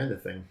back behind the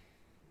thing.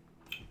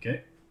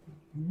 Okay.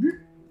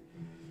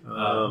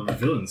 Um,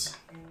 Villains.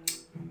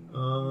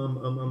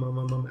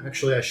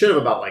 Actually, I should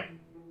have about like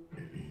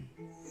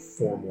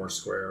 4 more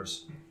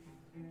squares.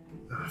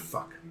 Ah,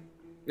 fuck.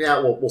 Yeah,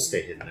 we'll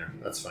stay hidden there.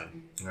 That's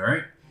fine. All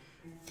right.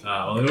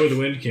 Well, I know where the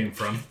wind came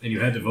from, and you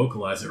had to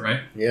vocalize it,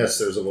 right? Yes,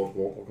 there's a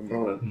vocal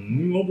component.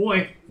 Oh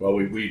boy. Well,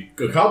 we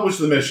accomplished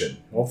the mission.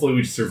 Hopefully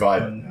we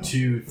survive it 1, now.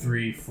 2,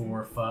 3,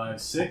 4, 5,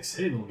 6.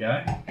 Hey, little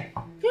guy.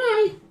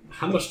 Yay.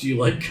 How much do you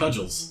like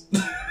cudgels?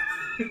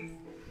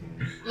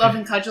 Love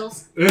and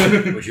cudgels.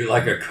 Would you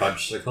like a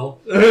cudgesicle?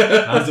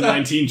 How's a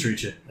 19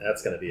 treat you?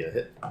 That's going to be a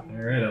hit. All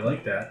right, I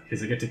like that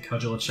because I get to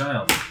cudgel a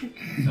child.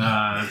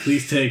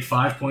 Please take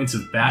 5 points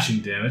of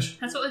bashing damage.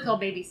 That's what we call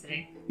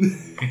babysitting.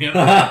 Yep.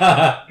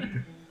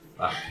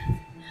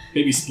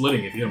 Maybe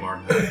splitting if you have more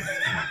than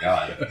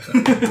God.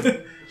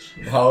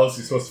 How else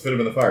are you supposed to fit him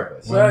in the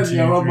fireplace? that. 1, 2,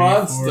 You're a 3,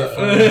 monster. 4,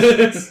 5,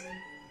 6.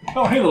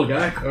 Oh, hey, little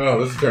guy.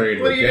 Oh, this is turning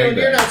into What a are you doing?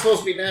 You're gangbang. not supposed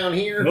to be down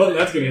here. Well,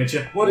 that's going to hit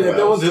you. What are you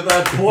doing to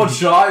that poor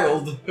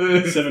child?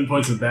 7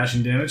 points of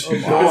bashing damage.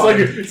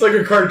 It's like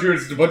a cartoon.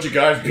 It's just a bunch of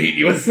guys beating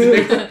you with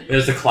sticks.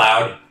 There's the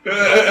cloud.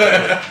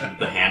 Yep.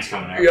 The hands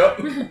coming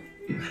out.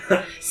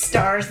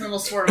 Stars and little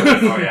swirls.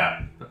 Oh,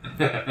 yeah.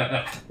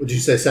 Would you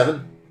say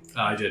 7?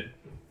 I did.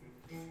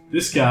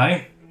 This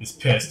guy is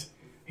pissed.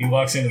 He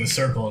walks into the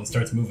circle and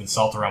starts moving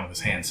salt around with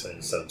his hands.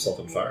 And set himself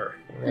on fire.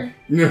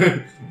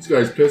 This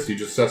guy's pissed. He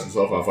just sets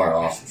himself on fire.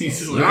 Awesome. He's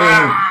just like,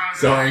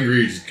 So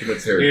angry, he just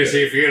commits Is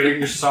heresy. he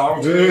feeling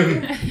salty?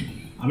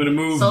 I'm going to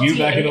move Salty you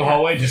back into the AF.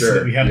 hallway just so Sure,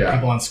 that we have yeah.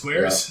 people on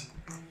squares.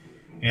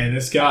 And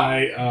this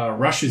guy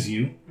rushes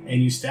you,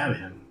 and you stab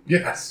him.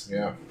 Yes.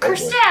 Yeah. Or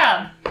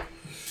stab.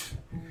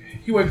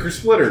 He went for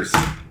splitters.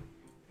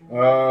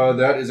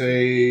 That is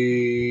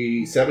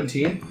a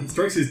 17 It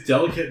strikes his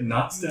delicate,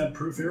 not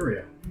stab-proof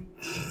area.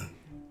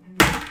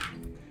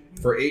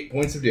 for 8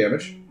 points of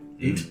damage.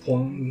 8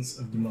 points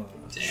of damage.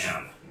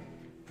 Damn.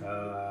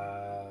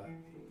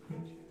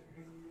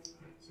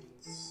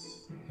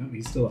 No,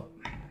 he's still up.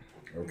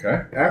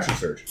 Okay. Action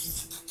surge.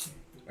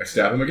 I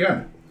stab him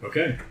again.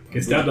 Okay.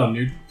 Get stabbed on,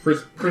 dude.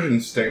 Prison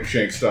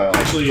shank style.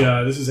 Actually,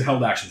 this is a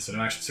held action, so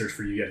no action search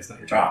for you yet. It's not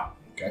your turn. Ah.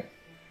 Okay.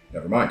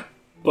 Never mind.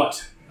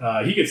 But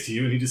he gets to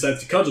you, and he decides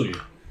to cudgel you.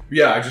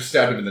 Yeah, I just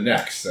stabbed him in the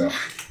neck. So.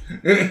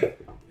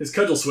 His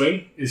cudgel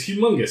swing is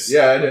humongous.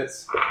 Yeah, it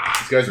is.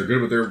 These guys are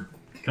good with their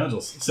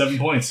Cudgels. 7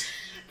 points.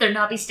 They're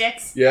knobby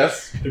sticks.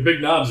 yes. Their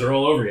big knobs are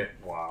all over you.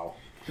 Wow.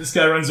 This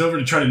guy runs over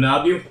to try to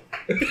knob you.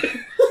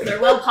 They're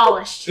well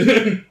polished.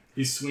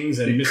 He swings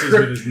and misses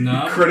with his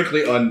knob.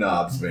 Critically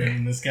unknobs me.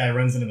 And this guy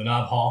runs into the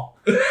knob hall.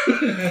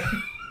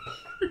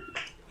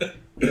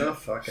 No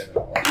fucking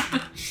hell.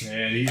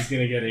 And he's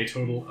going to get a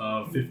total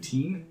of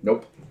 15.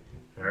 Nope.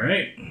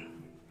 Alright.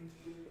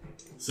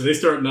 So they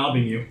start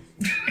knobbing you.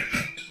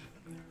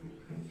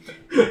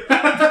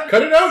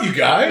 Cut it out, you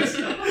guys.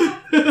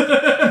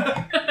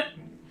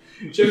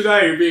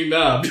 Jebediah, you're being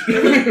knobbed.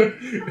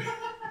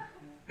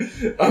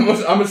 I'm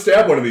gonna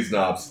stab one of these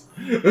knobs.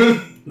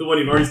 The one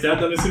you've already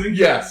stabbed, I'm assuming?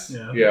 Yes.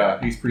 Yeah. Yeah,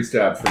 he's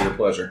pre-stabbed for your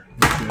pleasure.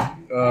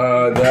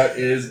 That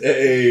is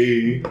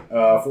a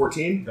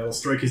 14 That'll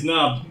strike his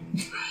knob.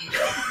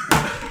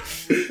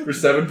 for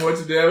 7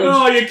 points of damage.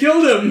 Oh, you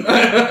killed him!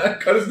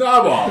 Cut his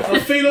knob off. A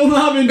fatal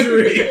knob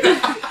injury!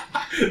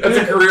 That's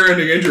a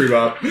career-ending injury,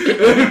 Bob.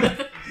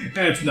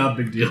 It's not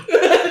a big deal.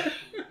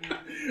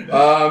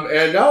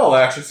 And now I'll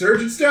action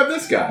surge and stab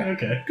this guy.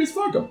 Okay. Because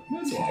fuck him.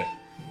 That's why.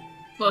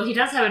 Well, he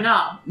does have a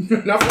knob.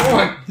 Not for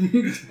one.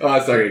 Oh,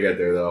 it's not gonna get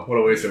there though. What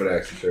a waste of an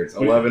action surge.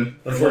 11.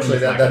 Unfortunately,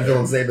 that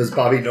villain's name is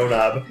Bobby No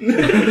Knob.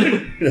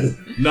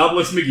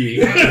 Knobless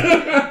McGee.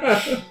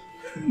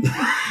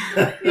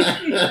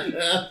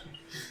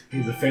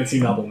 He's a fancy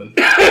nobleman.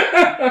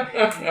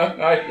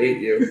 I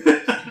hate you.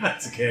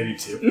 That's okay, I do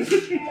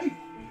too.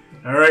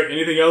 Alright,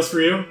 anything else for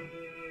you?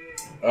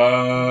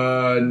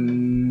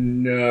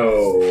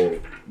 No.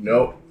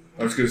 Nope.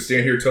 I'm just gonna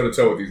stand here toe to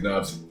toe with these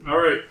knobs.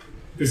 Alright.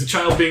 There's a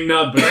child being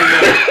knobbed, but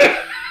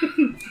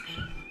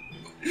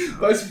you're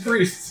By some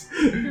priests.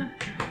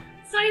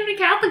 It's not even a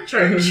Catholic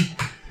church.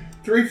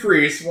 3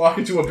 priests walk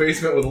into a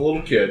basement with a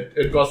little kid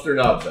and bust their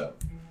knobs out.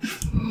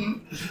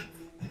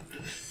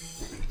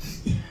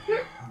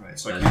 Alright,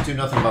 so I can't do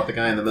nothing about the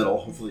guy in the middle.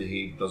 Hopefully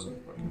he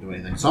doesn't fucking do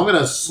anything. So I'm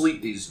gonna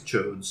sleep these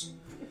chodes.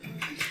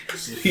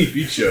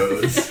 Sleepy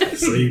chodes.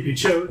 Sleepy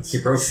chodes. He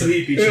broke the-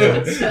 Sleepy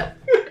chodes.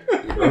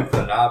 You broke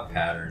the knob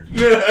pattern.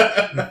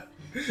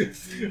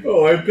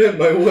 Oh, I bent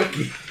my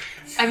Wookiee.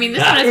 I mean,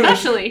 this one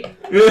especially.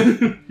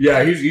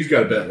 Yeah, he's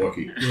got a bent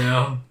Wookiee.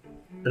 Yeah.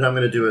 And I'm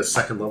gonna do a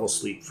second level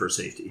sleep for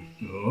safety.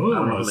 I don't know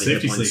how Oh, many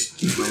safety hit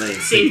sleep. points- how many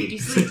Safety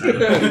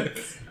sleep.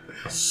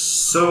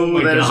 So Oh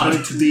my that is God.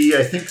 going to be,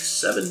 I think,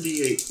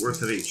 78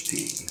 worth of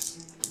HP.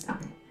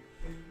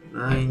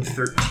 9,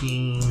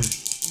 13,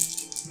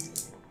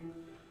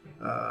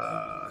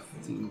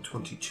 15,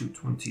 22,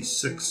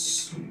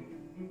 26.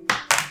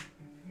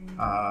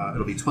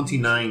 It'll be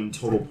 29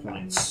 total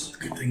points.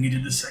 Good thing you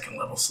did the second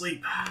level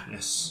sleep.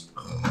 Yes.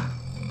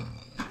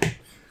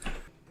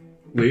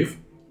 Leave.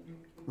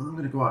 Well, I'm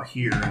going to go out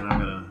here and I'm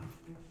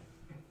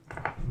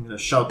going to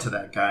shout to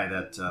that guy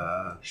that,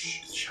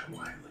 Shout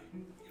quietly.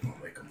 You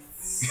won't wake him.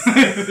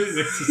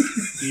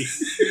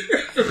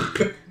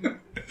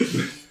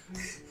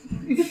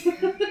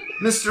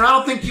 Mister, I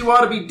don't think you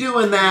ought to be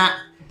doing that.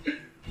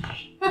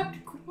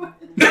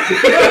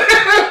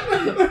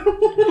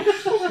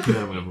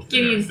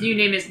 Gideon's new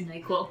name is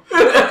NyQuil.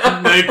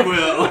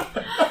 NyQuil.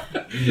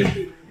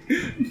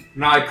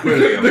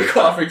 NyQuil. The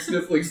coughing,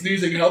 sniffling,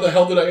 sneezing. How the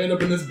hell did I end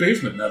up in this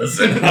basement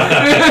medicine?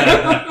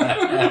 I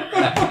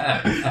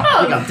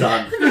think I'm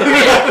done.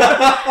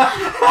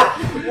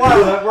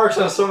 Wow, that works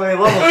on so many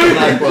levels for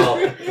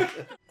NyQuil.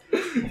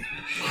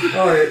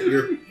 Oh,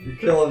 you're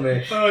killing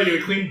me. Oh, you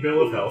get a clean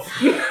bill of health.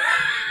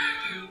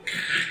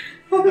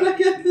 How did I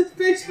get this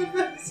basement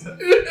medicine?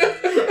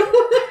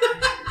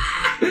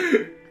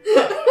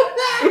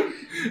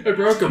 I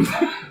broke him.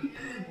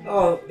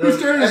 Oh, Whose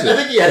turn I is it?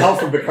 think he had help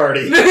from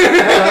Bacardi.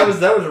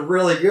 that was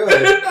really good.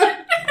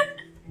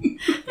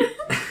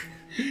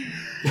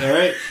 All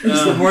right.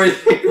 Just the more you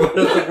think about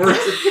it, the worse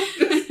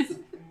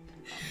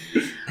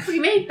it We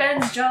made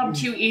Ben's job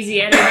too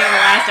easy editing the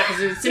last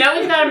episode, so now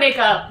we've got to make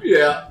up.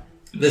 Yeah.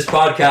 This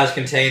podcast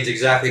contains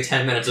exactly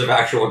 10 minutes of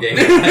actual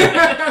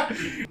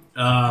gameplay.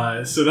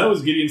 So that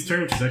was Gideon's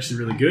turn, which is actually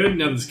really good.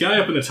 Now this guy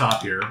up in the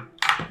top here,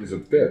 He's a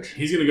bitch.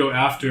 he's gonna go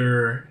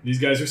after. These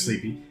guys are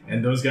sleepy,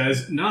 and those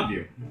guys knob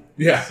you.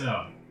 Yeah.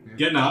 So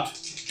get knobbed.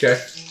 Okay.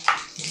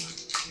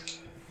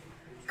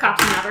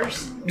 Cops and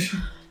others.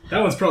 That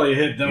one's probably a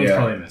hit. That one's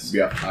probably a miss.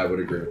 Yeah, I would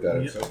agree with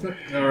that. Yep. assessment.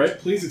 All right.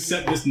 Please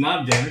accept this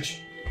knob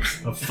damage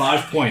of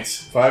 5 points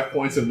 5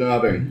 points of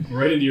knobbing.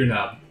 right into your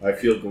knob. I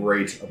feel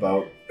great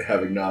about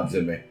having knobs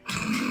in me.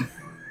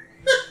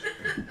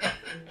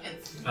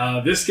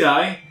 This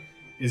guy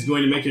is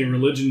going to make a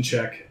religion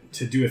check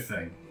to do a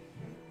thing.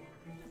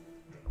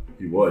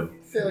 You would.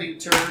 Failure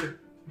turd.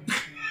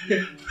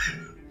 That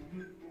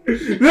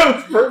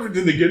was perfect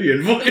in the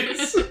Gideon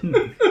voice.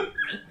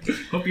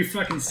 Hope you're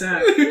fucking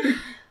sad.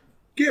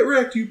 Get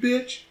wrecked, you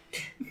bitch.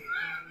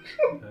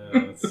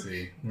 Let's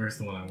see. Where's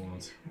the one I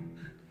want?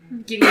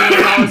 Gideon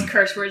and all his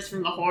curse words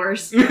from the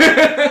horse.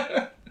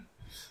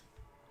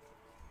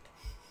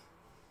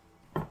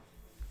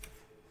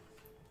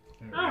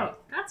 Oh,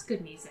 that's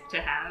good music to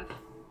have.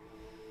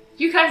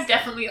 You guys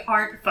definitely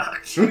aren't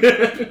fucked.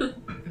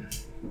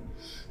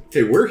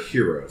 Hey, we're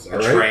heroes, A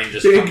alright? train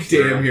just Big comes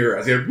through. damn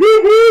heroes. Woo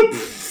woo!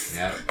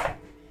 Yeah.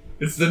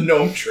 It's the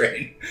gnome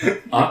train.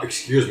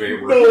 Excuse me.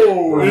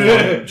 No,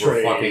 We're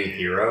train. fucking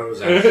heroes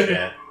and shit.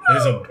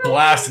 There's a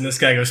blast, and this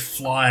guy goes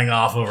flying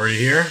off over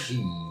here.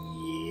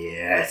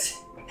 Shit.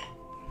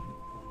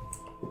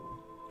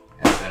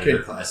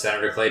 As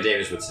Senator Clay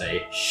Davis would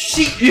say,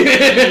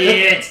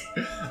 Shit.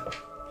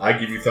 I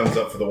give you thumbs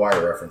up for the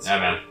wire reference.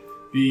 yeah,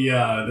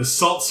 man. The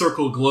salt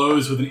circle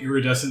glows with an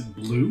iridescent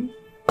blue,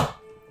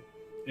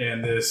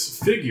 and this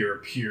figure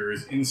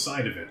appears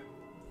inside of it.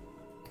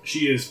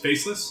 She is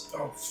faceless.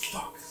 Oh,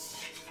 fuck.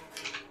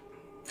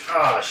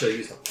 Ah, I should have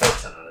used a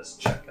portent on his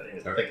check. I didn't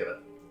even think of it.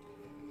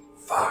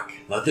 Fuck.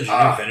 Let the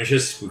GM finish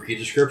his spooky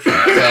description.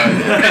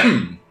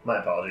 My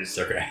apologies. It's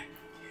okay.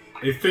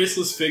 A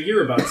faceless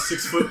figure, about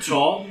 6 foot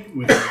tall,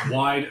 with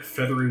wide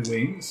feathery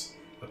wings,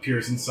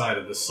 appears inside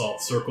of the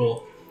salt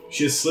circle.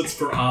 She has slits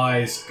for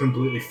eyes,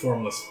 completely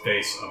formless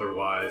face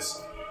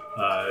otherwise.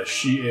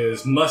 She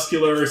is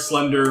muscular,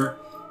 slender,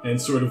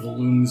 and sort of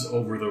looms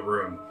over the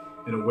room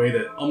in a way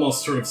that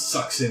almost sort of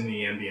sucks in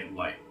the ambient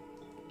light.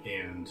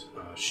 And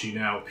she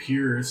now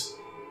appears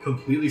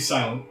completely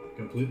silent,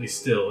 completely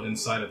still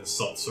inside of the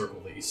salt circle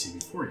that you see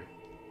before you.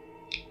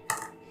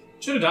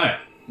 Jedediah.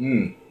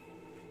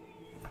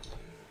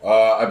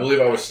 I believe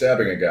I was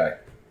stabbing a guy.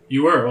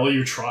 You were. Well, you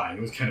were trying.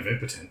 It was kind of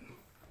impotent.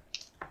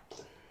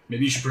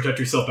 Maybe you should protect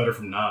yourself better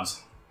from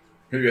knobs.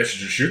 Maybe I should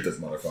just shoot this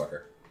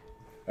motherfucker.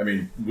 I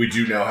mean, we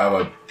do now have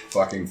a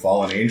fucking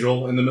fallen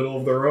angel in the middle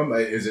of the room.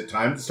 Is it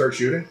time to start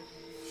shooting?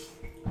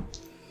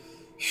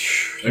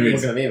 I mean,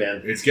 Looking at me,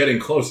 man. it's getting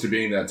close to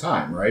being that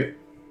time, right?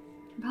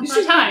 About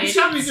that time. You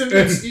seem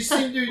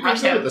to be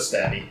Rush good out. with the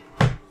stabby.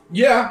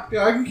 Yeah,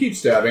 I can keep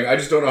stabbing. I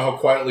just don't know how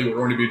quietly we're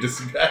going to be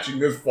dispatching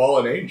this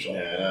fallen angel.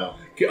 Yeah,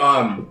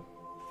 I know.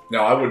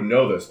 Now, I wouldn't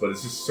know this, but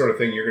it's this sort of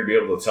thing you're going to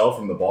be able to tell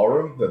from the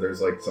ballroom that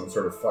there's like some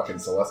sort of fucking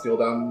celestial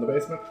down in the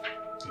basement.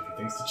 If you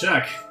things to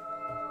check.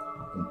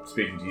 I'm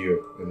speaking to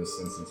you in this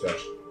instance,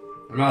 Josh.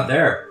 I'm not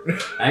there.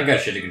 I ain't got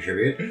shit to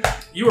contribute.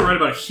 You were right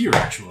about here,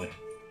 actually.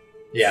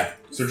 Yeah.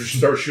 So just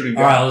start shooting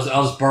Alright, down.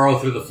 I'll just burrow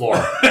through the floor.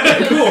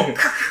 Cool.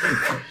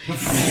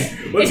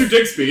 What's your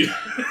dig speed?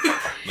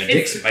 My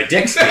dick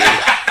speed.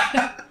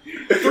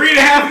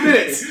 3.5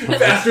 minutes!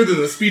 Faster than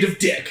the speed of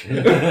dick.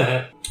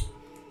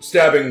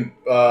 Stabbing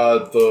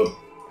the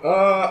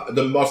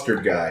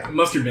mustard guy.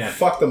 Mustard man.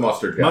 Fuck the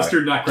mustard guy.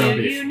 Mustard, not ground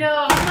Do beef. you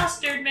know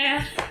Mustard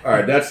Man?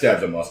 Alright, that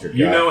stabs a mustard guy.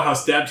 You know how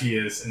stabbed he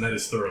is, and that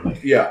is thoroughly.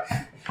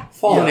 Yeah.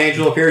 Fallen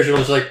angel appears, you're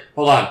just like,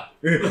 hold on.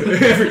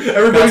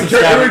 Everybody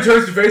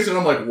turns to face it, and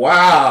I'm like,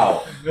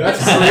 wow,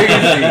 that's crazy.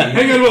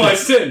 Hang on while I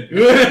sin.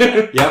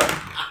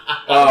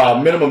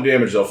 Yep. Minimum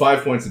damage, though.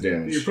 5 points of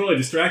damage. You're probably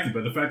distracted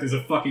by the fact there's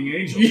a fucking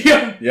angel.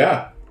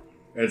 Yeah.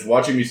 And it's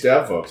watching me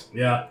stab folks.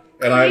 Yeah.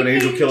 And I have an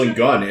angel killing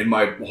gun in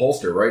my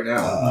holster right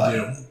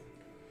now.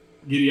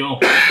 You do. Gideon.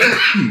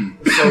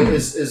 So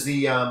is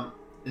the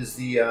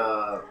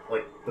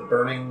like the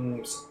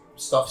burning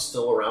stuff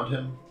still around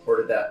him, or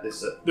did that?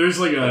 Is it? There's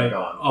like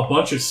Gone. a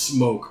bunch of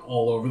smoke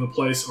all over the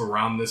place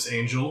around this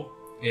angel,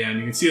 and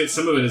you can see that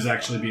some of it is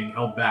actually being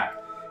held back,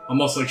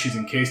 almost like she's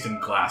encased in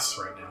glass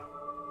right now.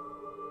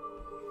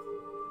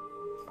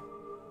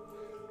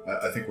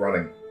 I think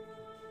running.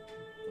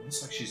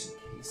 Almost like she's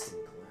encased in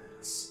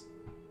glass.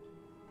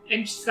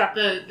 And she's got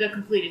the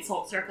completed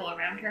salt circle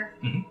around her.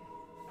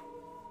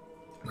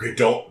 Okay,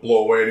 don't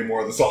blow away any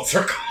more of the salt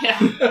circle.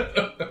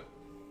 Yeah.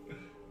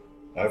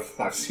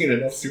 I've seen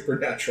enough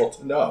Supernatural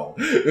to know.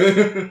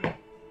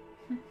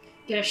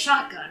 Get a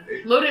shotgun,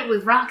 load it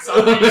with rocks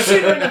on it, and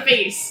shoot her in the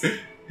face.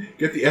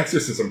 Get the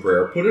exorcism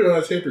prayer, put it on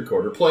a tape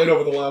recorder, play it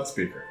over the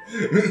loudspeaker.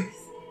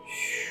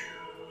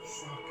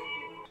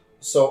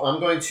 So I'm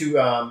going to.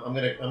 I'm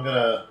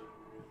gonna.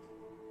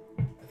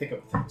 I think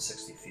I'm within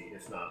 60 feet.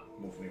 If not,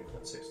 move me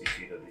within 60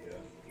 feet of the.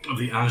 Of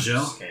the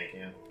angel. Skank,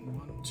 yeah.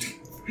 1, 2,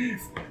 3,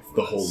 4, 5,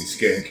 The holy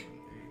 6, skank. 7, 8,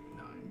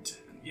 9, 10.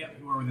 Yeah,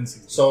 you are within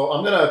 60. So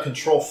I'm gonna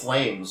control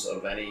flames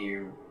of any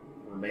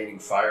remaining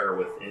fire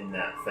within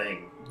that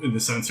thing. In the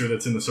sensor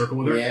that's in the circle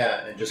with her?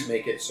 Yeah, and just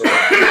make it sort of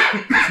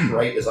as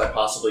bright as I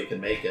possibly can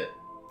make it.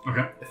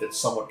 Okay. If it's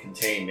somewhat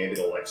contained, maybe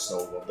it'll like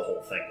snow globe the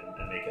whole thing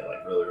and make it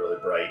like really, really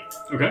bright.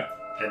 Okay.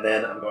 And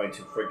then I'm going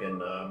to friggin'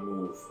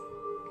 move.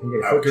 I'm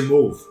gonna fucking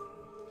move.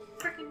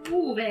 Freaking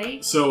move, eh?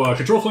 So,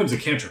 Control Flame's a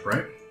cantrip,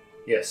 right?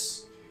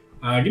 Yes.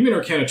 Give me an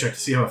Arcana check to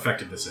see how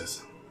effective this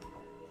is.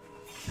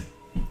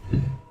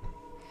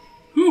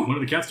 Whew, one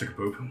of the cats took a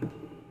poop.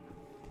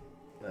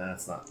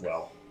 That's not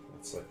well.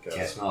 It's like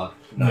Can't smell it.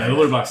 Yeah, the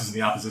litter box is on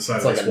the opposite side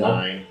It's of like this a wall.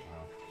 9.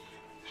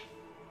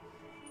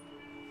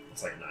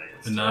 It's like 9.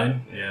 It's A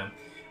 9? Yeah.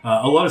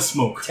 A lot of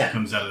smoke 10.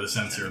 comes out of the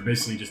sensor.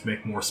 Basically, just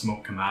make more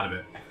smoke come out of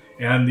it.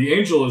 And the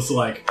angel is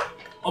like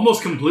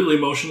almost completely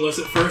motionless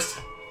at first.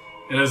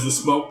 And as the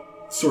smoke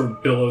sort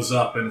of billows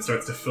up and it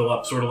starts to fill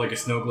up, sort of like a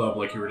snow globe,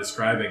 like you were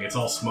describing, it's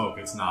all smoke.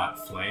 It's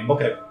not flame.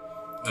 Okay.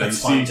 You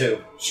That's fine see,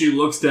 too. she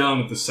looks down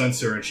at the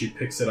sensor and she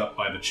picks it up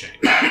by the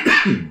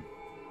chain.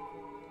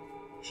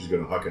 She's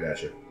gonna huck it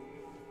at you.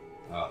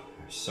 Oh, I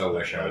so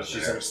wish I was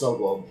She's there. in a snow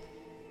globe.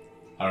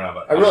 I don't know,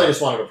 but I really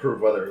just wanted to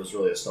prove whether it was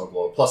really a snow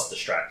globe, plus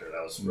distractor.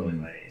 That was really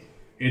my aim.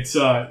 It's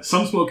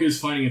some smoke is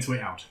finding its way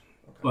out,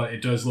 but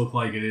it does look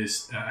like it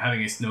is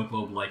having a snow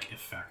globe-like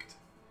effect.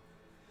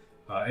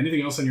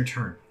 Anything else on your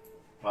turn?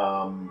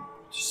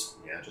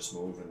 Just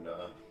move and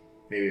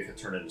maybe if it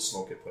turned into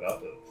smoke, it put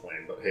out the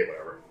flame. But hey,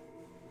 whatever.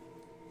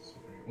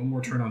 One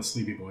more turn on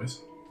Sleepy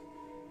Boys.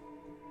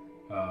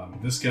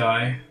 This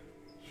guy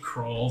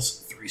crawls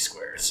 3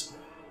 squares.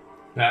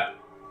 Nah.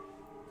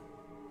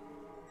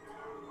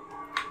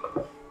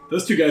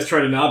 Those 2 guys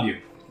try to knob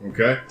you.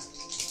 Okay.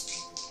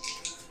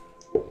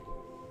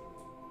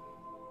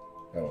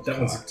 That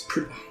one's cocked.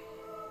 pretty.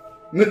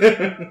 Son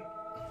There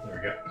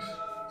we go.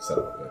 of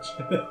a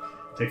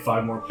bitch. Take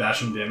 5 more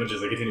bashing damage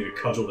as they continue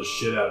to cudgel the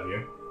shit out of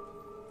you.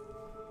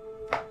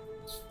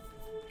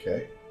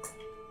 Okay.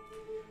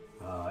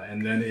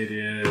 And then it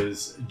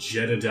is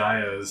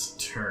Jedediah's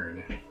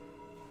turn.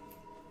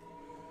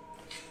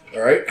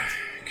 Alright.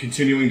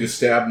 Continuing to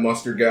stab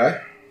Mustard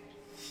Guy.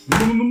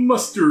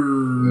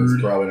 Mustard! That's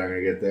probably not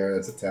gonna get there.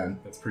 That's a 10.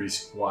 That's pretty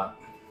squat.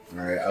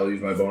 Alright, I'll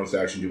use my bonus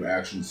action to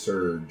action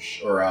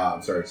surge.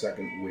 Or,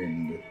 second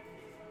wind.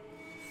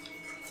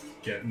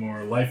 Get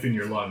more life in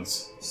your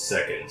lungs.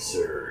 Second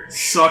surge.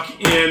 Suck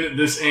in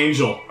this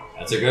angel.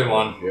 That's a good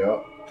one.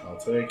 Yep, I'll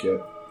take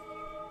it.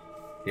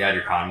 You had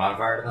your con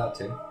modifier to that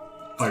too?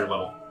 Fire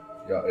level.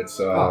 Yeah, it's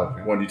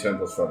okay. 1d10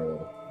 plus fire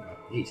level.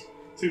 Neat.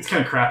 See, it's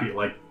kind of crappy at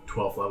like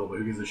 12th level, but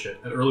who gives a shit?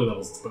 At early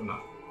levels, it's putting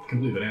up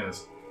complete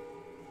bananas.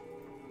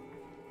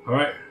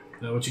 Alright,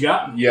 is that what you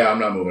got? Yeah, I'm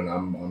not moving.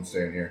 I'm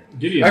staying here.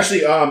 Gideon.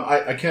 Actually,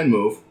 I can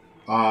move.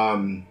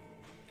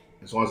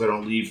 As long as I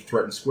don't leave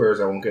threatened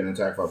squares, I won't get an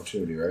attack of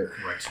opportunity, right?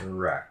 Right.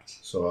 Correct.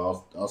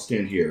 So I'll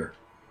stand here,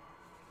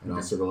 and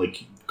I'll sort of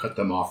like cut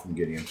them off from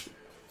Gideon.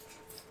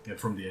 Yeah,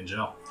 from the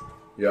angel.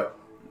 Yep.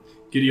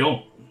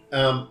 Gideon.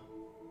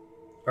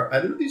 Are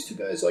either of these 2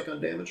 guys like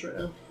undamaged right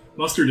now?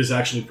 Mustard is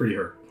actually pretty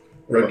hurt.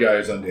 Red guy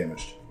is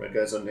undamaged. Red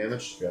guy's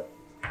undamaged? Yep.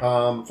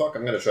 Fuck,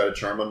 I'm gonna try to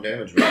charm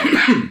undamaged. Man.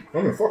 I'm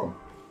gonna fuck him.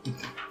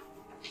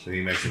 So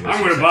he makes a wisdom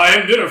I'm gonna save. buy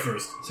him dinner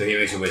first. So he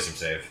makes a wisdom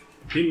save.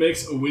 He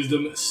makes a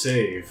wisdom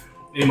save.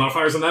 Any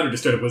modifiers on that, or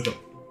just straight up wisdom?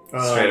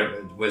 Straight up,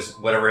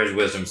 whatever his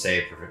wisdom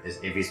save is,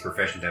 if he's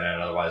proficient in it,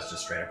 otherwise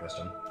just straight up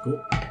wisdom.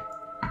 Cool.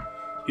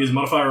 He has a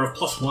modifier of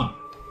 +1.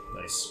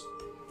 Nice.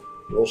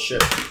 Roll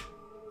shit.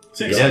 6.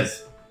 He did.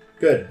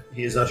 Good.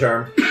 He is not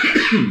charmed.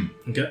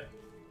 Okay.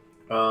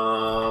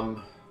 I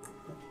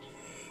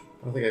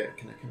don't think I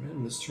can commit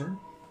him this turn.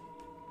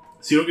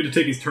 So you don't get to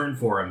take his turn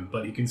for him,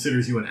 but he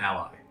considers you an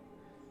ally.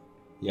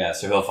 Yeah,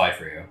 so he'll fight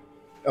for you.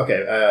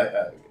 Okay,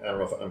 I don't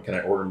know if can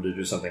I order him to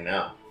do something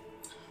now?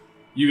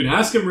 You can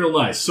ask him real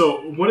nice.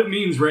 So what it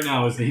means right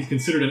now is that he's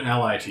considered an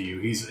ally to you.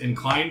 He's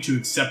inclined to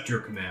accept your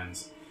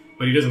commands,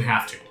 but he doesn't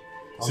have to.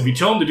 So if you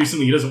tell him to do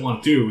something he doesn't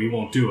want to do, he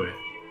won't do it.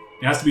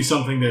 It has to be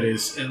something that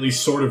is at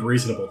least sort of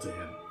reasonable to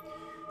him.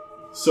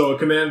 So a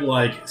command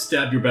like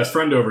stab your best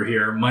friend over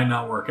here might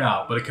not work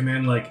out, but a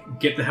command like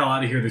get the hell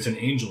out of here, there's an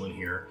angel in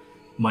here,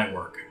 might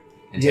work.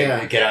 And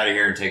Yeah. get out of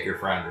here and take your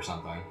friend or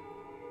something.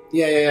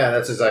 Yeah.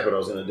 That's exactly what I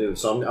was going to do.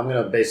 So I'm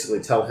going to basically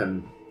tell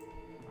him,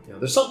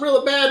 there's something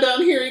really bad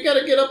down here. You got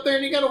to get up there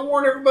and you got to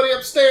warn everybody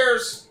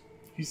upstairs.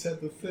 He said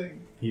the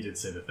thing. He did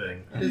say the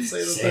thing. I did say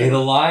the Say thing. the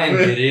line,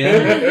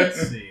 Gideon.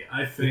 Let's see.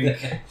 I think.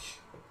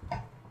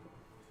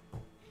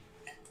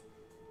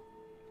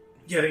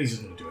 Yeah, I think he's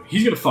just gonna do it.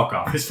 He's gonna fuck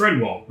off. His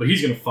friend won't, but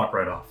he's gonna fuck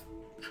right off.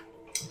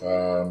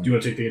 Do you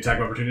want to take the attack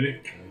of opportunity?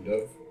 Kind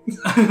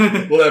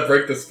of. Will that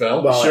break the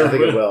spell? Well, Sure I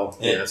think it will. will.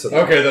 Yeah. So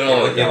Okay, then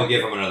I'll. We'll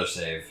give him another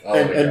save.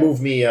 and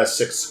move me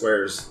 6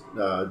 squares,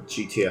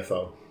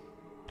 GTFO.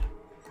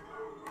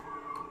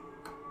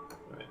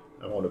 Right.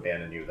 I won't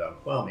abandon you, though.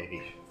 Well,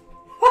 maybe.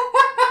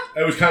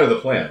 It was kind of the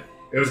plan.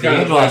 It was The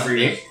kind of the angel plan for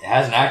you.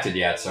 hasn't acted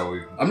yet, so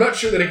we I'm not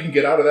sure that he can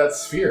get out of that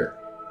sphere.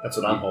 That's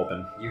what I'm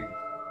hoping. you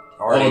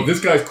Although already. this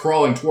guy's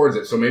crawling towards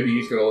it, so maybe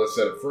he's going to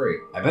set it free.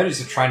 I bet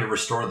he's trying to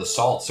restore the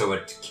salt so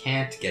it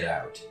can't get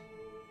out.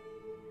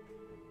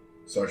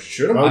 So I should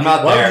shoot him. Why would I'm you-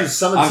 not why would there. you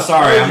summon I'm some-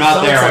 sorry, why would I'm you not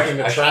summon there. something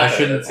to trap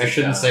it? I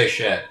shouldn't say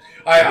shit.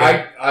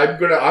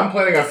 I'm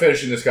planning on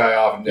finishing this guy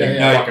off and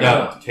Yeah, fucking him No,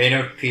 up. pay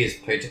no please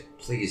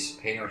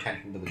pay no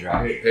attention to the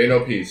job. Pay no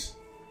peace.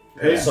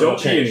 Hey, Yeah. don't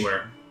pee Change.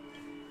 anywhere.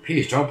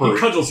 Please don't He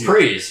cudgles you.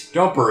 Please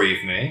don't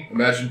bereave me.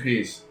 Imagine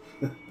peace.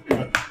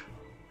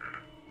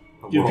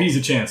 Give peas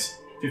a chance.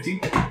 15?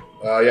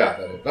 Yeah.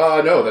 That hit.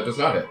 No, that does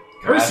not hit.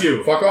 Curse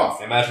you! Fuck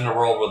off. Imagine a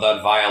world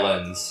without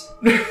violins.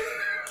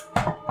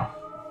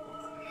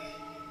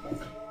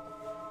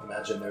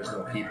 Imagine there's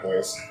no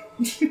peepholes.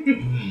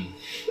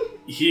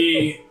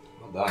 He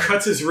Well done.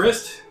 cuts his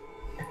wrist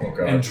Oh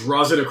and god.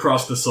 draws it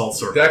across the salt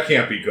circle. That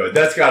can't be good.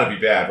 That's got to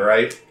be bad,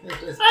 right?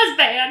 That's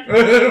bad.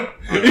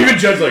 Even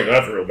Jed's like,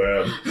 that's real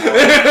bad.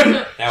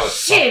 That was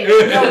Shit.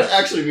 That would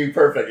actually be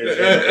perfect in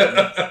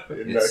the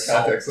it's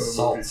context of the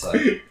salt movie.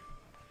 set.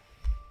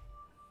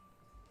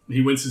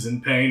 He winces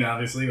in pain,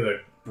 obviously, with a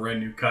brand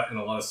new cut and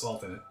a lot of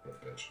salt in it.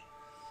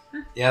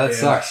 Yeah, that Yeah.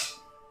 sucks.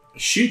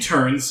 She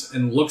turns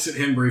and looks at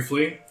him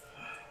briefly,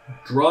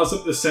 draws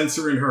up the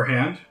censer in her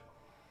hand,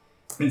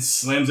 and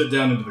slams it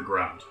down into the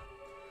ground.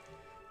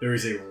 There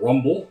is a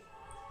rumble,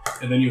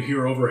 and then you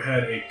hear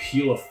overhead a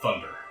peal of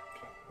thunder.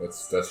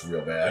 That's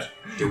real bad.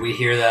 Do we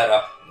hear that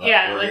up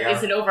Yeah, where like, we are?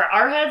 is it over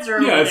our heads or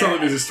over Yeah, it their sounds like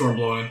there's a heads? storm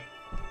blowing.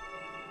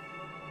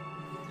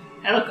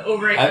 I look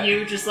over at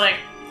you, just like,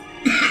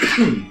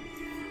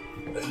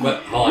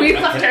 But, hold on, we've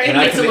can- left our can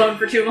I inmates commi- alone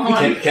for too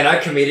long. Can I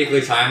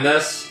comedically time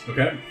this?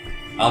 Okay.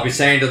 I'll be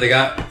saying to the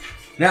guy,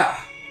 now,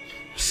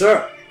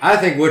 sir, I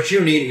think what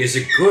you need is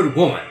a good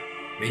woman.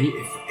 I mean,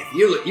 if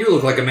you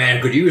look like a man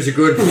who could use a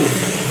good...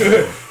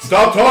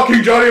 Stop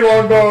talking, Johnny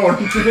Longbone!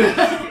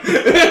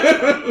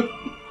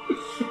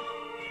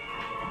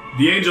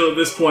 The angel at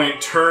this point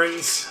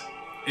turns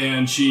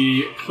and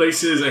she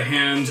places a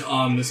hand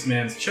on this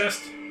man's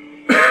chest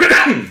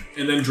and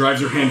then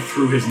drives her hand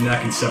through his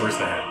neck and severs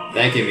the head.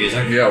 Thank you,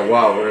 music. Yeah,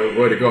 wow,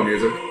 way to go,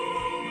 music.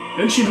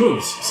 Then she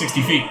moves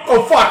 60 feet.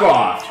 Oh, fuck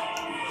off!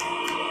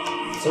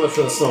 So much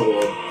for the snow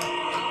globe.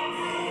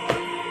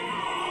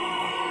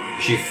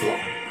 She flew.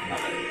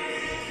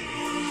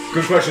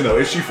 Good question, though.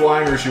 Is she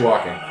flying or is she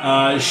walking?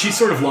 She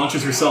sort of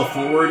launches herself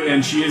forward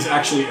and she is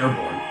actually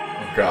airborne,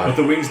 Oh, but God.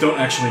 the wings don't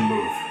actually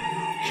move.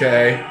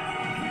 Okay.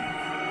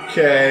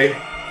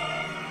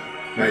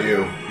 Not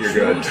you. You're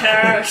good.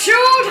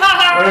 Shoot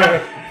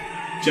her!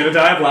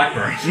 Jedediah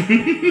Blackburn.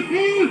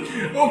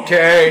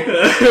 Okay.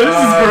 This is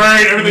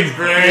great. Everything's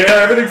great.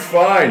 Yeah, everything's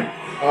fine.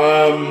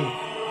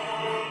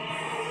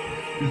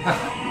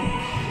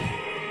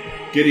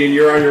 Gideon,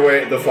 you're on your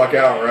way the fuck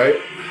out, right?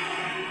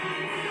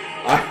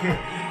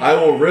 I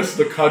will risk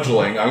the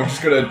cudgeling. I'm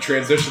just gonna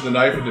transition the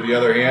knife into the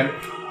other hand,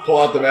 pull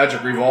out the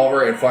magic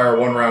revolver, and fire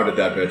one round at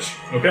that bitch.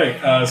 Okay,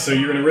 so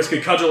you're going to risk a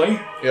cudgeling.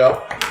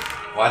 Yep.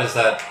 Why does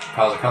that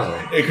cause a puzzle?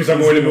 Because I'm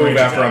going to move Range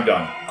after attack. I'm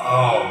done.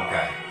 Oh,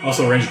 okay.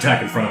 Also, range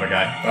attack in front of a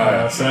guy.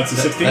 yeah. So that's a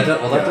 16. That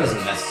Yeah.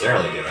 doesn't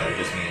necessarily do it. It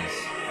just means...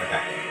 Okay.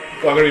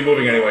 Well, I'm going to be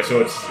moving anyway, so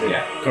it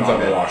Yeah. comes out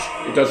in the Okay. wash.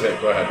 It does hit.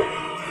 Go ahead.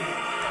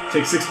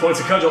 Take 6 points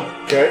of cudgel.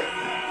 Okay.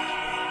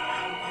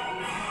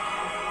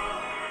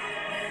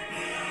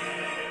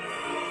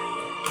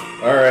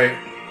 All right.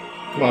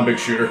 Come on, big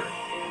shooter.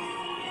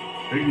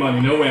 Big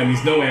money, no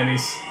whammies, no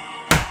whammies.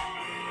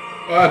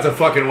 Oh, that's a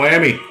fucking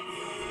whammy.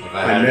 If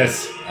I had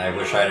miss. I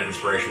wish I had an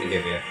inspiration to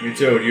give you. Me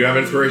too. Do you have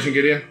inspiration,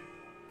 Gideon?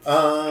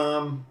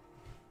 I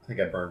think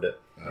I burned it.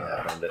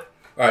 Yeah, I burned it.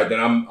 All right, then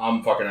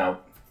I'm fucking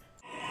out.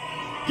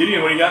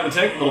 Gideon, what do you got in the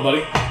tank, little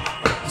buddy?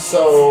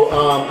 So,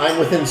 I'm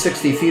within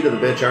 60 feet of the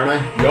bitch, aren't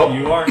I? Yup.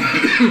 You are.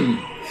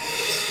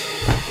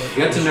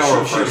 Get to know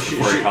her She- first she-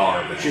 before she- you call her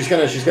a bitch.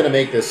 She's gonna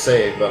make this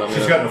save, but I'm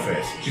She's got no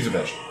face. She's a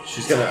bitch.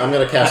 I'm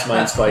gonna cast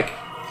Mind Spike.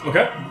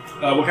 Okay.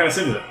 What kind of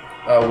save is it?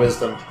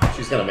 Wisdom.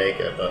 She's gonna make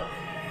it, but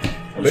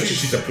I bet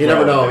she's a you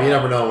never pro. know. You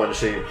never know when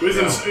she.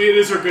 Wisdom's, it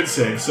is her good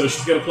save, so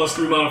she's got a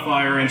 +3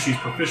 modifier and she's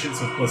proficient,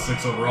 so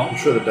 +6 overall. I'm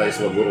sure the dice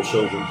love little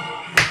children.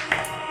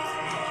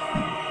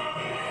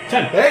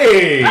 10.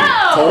 Hey!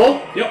 Oh! Total?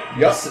 Yep.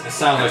 Yep. It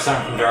sounds like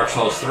something from Dark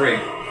Souls 3.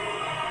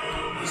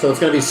 So it's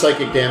going to be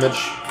psychic damage.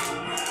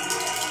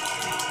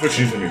 Which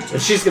she's immune to.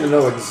 And she's going to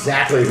know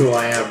exactly who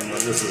I am when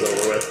this is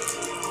over with.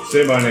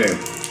 Say my name.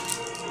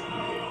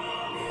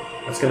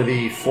 That's going to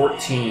be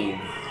 14.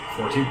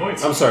 14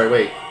 points. I'm sorry,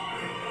 wait.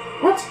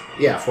 What?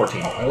 Yeah,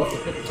 14. I left the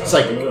paper.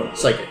 Psychic.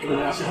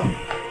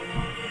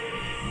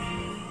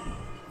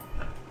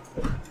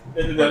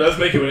 That does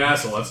make you an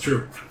asshole, that's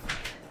true.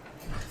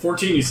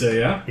 14, you say,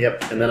 yeah?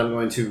 Yep, and then I'm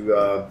going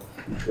to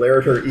glare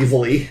at her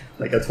evilly,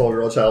 like a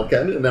 12-year-old child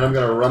can, and then I'm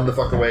going to run the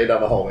fuck away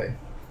down the hallway.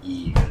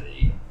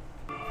 Evilly.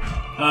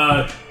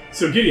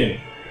 So Gideon,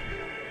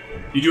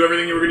 you do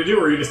everything you were going to do,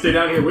 or are you going to stay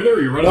down here with her,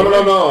 or you run away?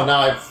 No,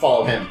 now I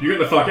follow him. You're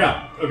getting the fuck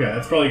out. Okay,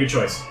 that's probably a good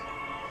choice.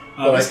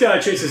 This guy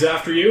chases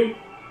after you.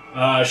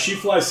 She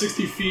flies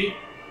 60 feet,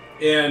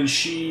 and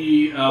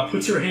she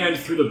puts her hand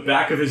through the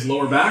back of his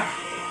lower back,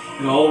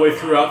 and all the way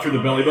out through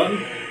the belly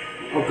button,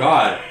 Oh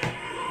god.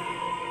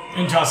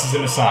 and tosses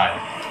him aside.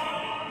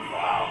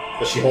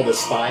 Does she hold his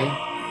spine?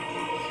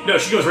 No,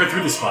 she goes right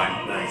through the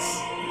spine. Nice.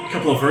 A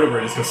couple of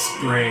vertebrae just go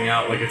spraying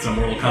out like it's a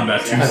Mortal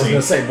Kombat 2 Yeah, I was scene.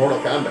 going to say Mortal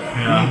Kombat.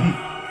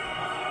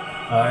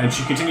 Yeah. And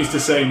she continues to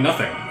say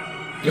nothing.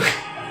 It's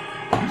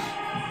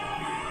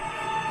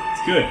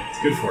good.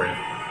 It's good for you.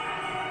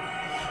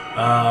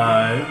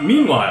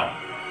 Meanwhile,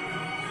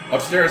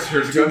 Upstairs,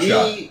 here's a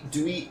gunshot.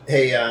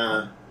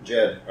 Hey,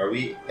 Jed, are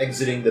we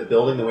exiting the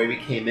building the way we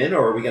came in,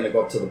 or are we going to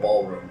go up to the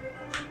ballroom?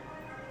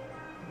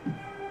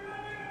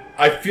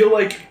 I feel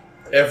like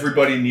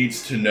everybody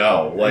needs to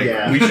know. Like,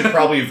 Yeah. we should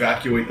probably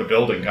evacuate the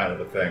building, kind of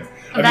a thing.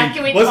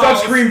 Evacuate let's not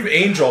balls. scream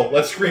angel.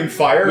 Let's scream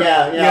fire.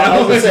 Yeah. You I know?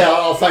 was going to say,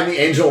 I'll find the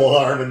angel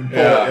alarm and pull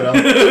Yeah.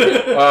 it,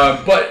 you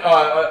know?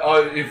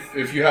 But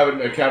if you haven't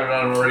counted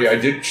on it already, I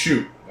did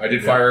shoot. I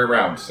did fire a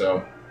round, so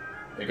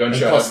a And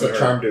gunshot. plus the hasn't hurt.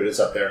 charm dude is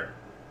up there.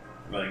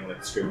 Running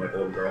like screaming like a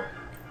little girl.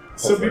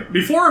 so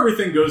before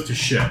everything goes to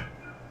shit,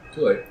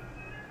 Too late.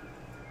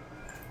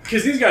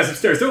 because these guys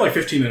upstairs, they're like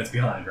 15 minutes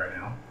behind right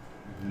now.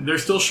 They're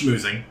still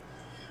schmoozing.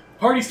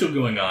 Party's still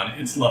going on.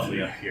 It's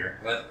lovely up here.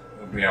 But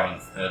when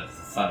the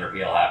thunder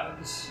peal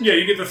happens. Yeah,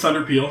 you get the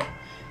thunder peal.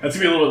 That's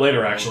gonna be a little bit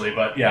later, actually,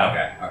 but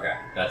yeah. Okay.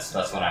 That's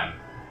what I'm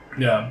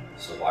Yeah.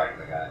 still wiring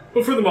the guy.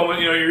 But for the moment,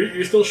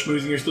 you're still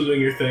schmoozing, you're still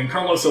doing your thing.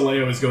 Carlos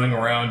Aleo is going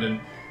around and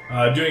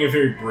doing a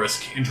very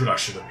brisk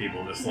introduction to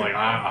people, just like,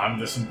 I'm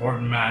this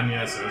important man,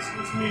 yes,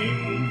 it's me,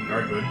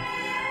 very good.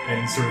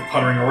 And sort of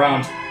puttering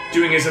around,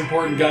 doing his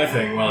important guy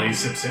thing while he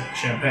sips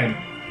champagne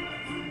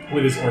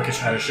with his orcish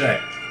attaché.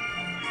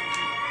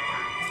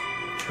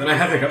 Then I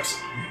have hiccups.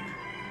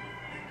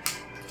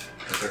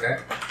 That's okay.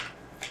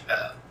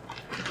 Ugh,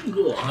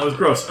 that was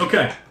gross.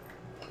 Okay.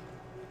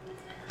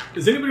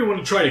 Does anybody want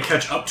to try to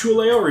catch up to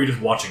Aleo, or are you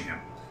just watching him?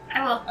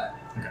 I will.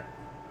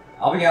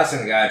 I'll be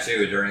asking the guy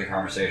too during the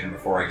conversation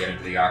before I get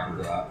into the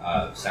awkward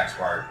sex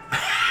part.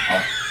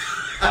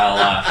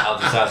 I'll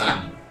just ask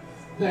him.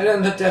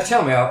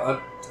 Tell me,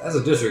 as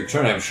a district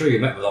attorney, I'm sure you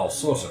met with all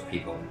sorts of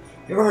people.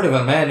 You ever heard of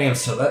a man named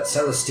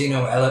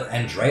Celestino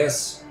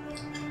Andreas?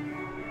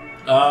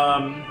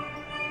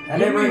 That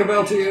name ring a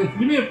bell to you? Give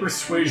me a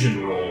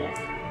persuasion roll.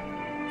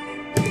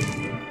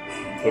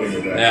 Putting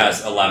it back. Yeah,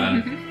 it's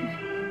 11.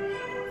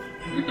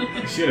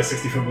 She had a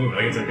 60-foot move.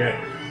 I think it's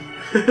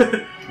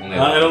okay. Only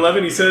At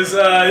 11, he says,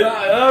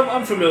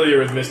 I'm familiar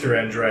with Mr.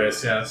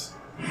 Andreas, yes.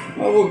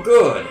 Oh, well,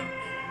 good.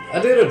 I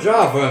did a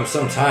job for him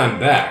some time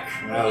back.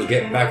 When I was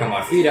getting back on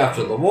my feet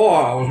after the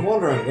war, I was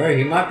wondering where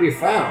he might be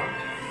found.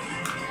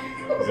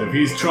 So if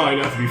he's trying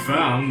not to be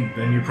found,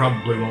 then you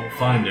probably won't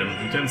find him.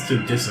 He tends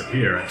to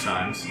disappear at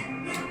times.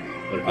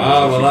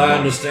 Ah, well, I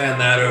understand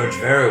that urge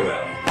very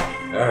well.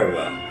 Very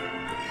well.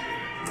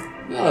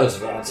 Well,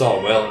 that's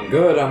all well and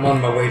good. I'm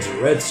on my way to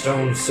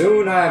Redstone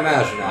soon. I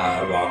imagine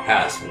our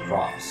paths will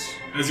cross.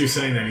 As you're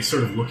saying that, he's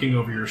sort of looking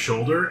over your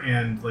shoulder,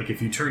 and like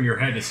if you turn your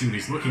head to see what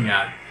he's looking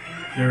at,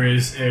 there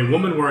is a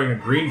woman wearing a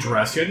green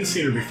dress. You hadn't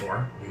seen her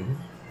before. Mm-hmm.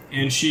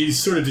 And she's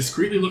sort of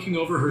discreetly looking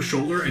over her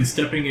shoulder and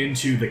stepping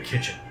into the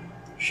kitchen.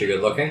 She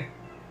good looking?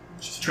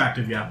 She's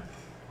attractive, yeah.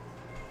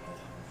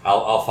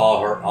 I'll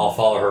follow her. I'll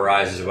follow her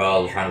eyes as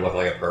well, trying to look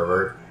like a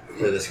pervert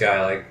to this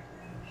guy. Like,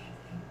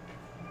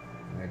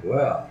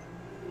 well,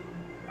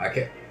 I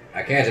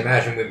can't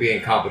imagine we'd be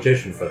in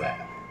competition for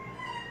that.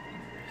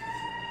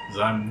 'Cause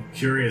I'm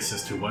curious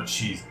as to what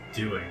she's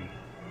doing.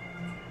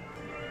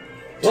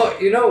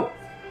 Well, you know,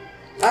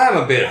 I'm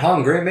a bit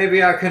hungry.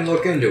 Maybe I can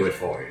look into it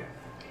for you.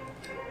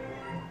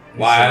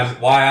 Why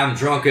I'm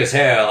drunk as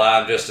hell.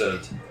 I'm just a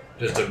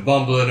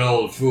bumbling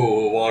old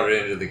fool who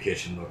wandered into the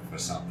kitchen looking for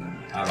something.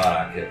 How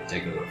about I could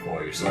take a look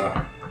for you,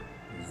 sir?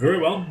 Very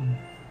well.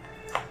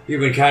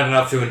 You've been kind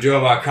enough to enjoy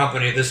my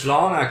company this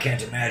long. I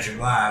can't imagine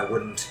why I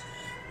wouldn't.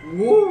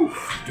 Woo!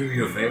 Do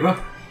you a favor?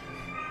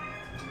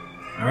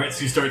 Alright,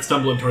 so you start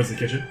stumbling towards the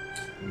kitchen.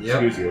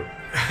 Excuse you.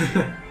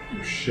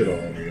 Shit all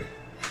over you.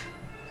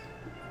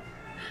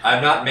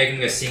 I'm not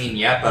making a scene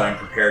yet, but I'm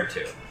prepared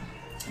to.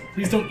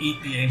 Please don't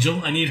eat the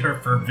angel. I need her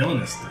for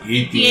villainous stuff.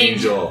 Eat The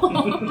angel.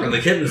 And the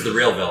kitten's the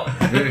real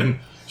villain.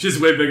 She's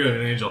way bigger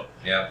than an angel.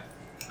 Yeah.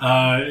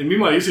 And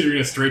meanwhile, you said you're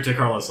going to straight to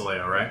Carlos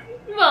Aleo, right?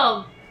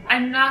 Well,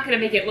 I'm not going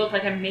to make it look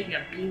like I'm making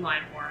a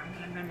beeline for him.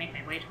 I'm going to make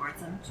my way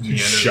towards him. You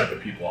shove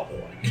at people off the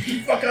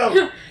line. Fuck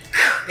out!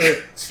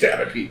 Stab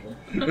at people.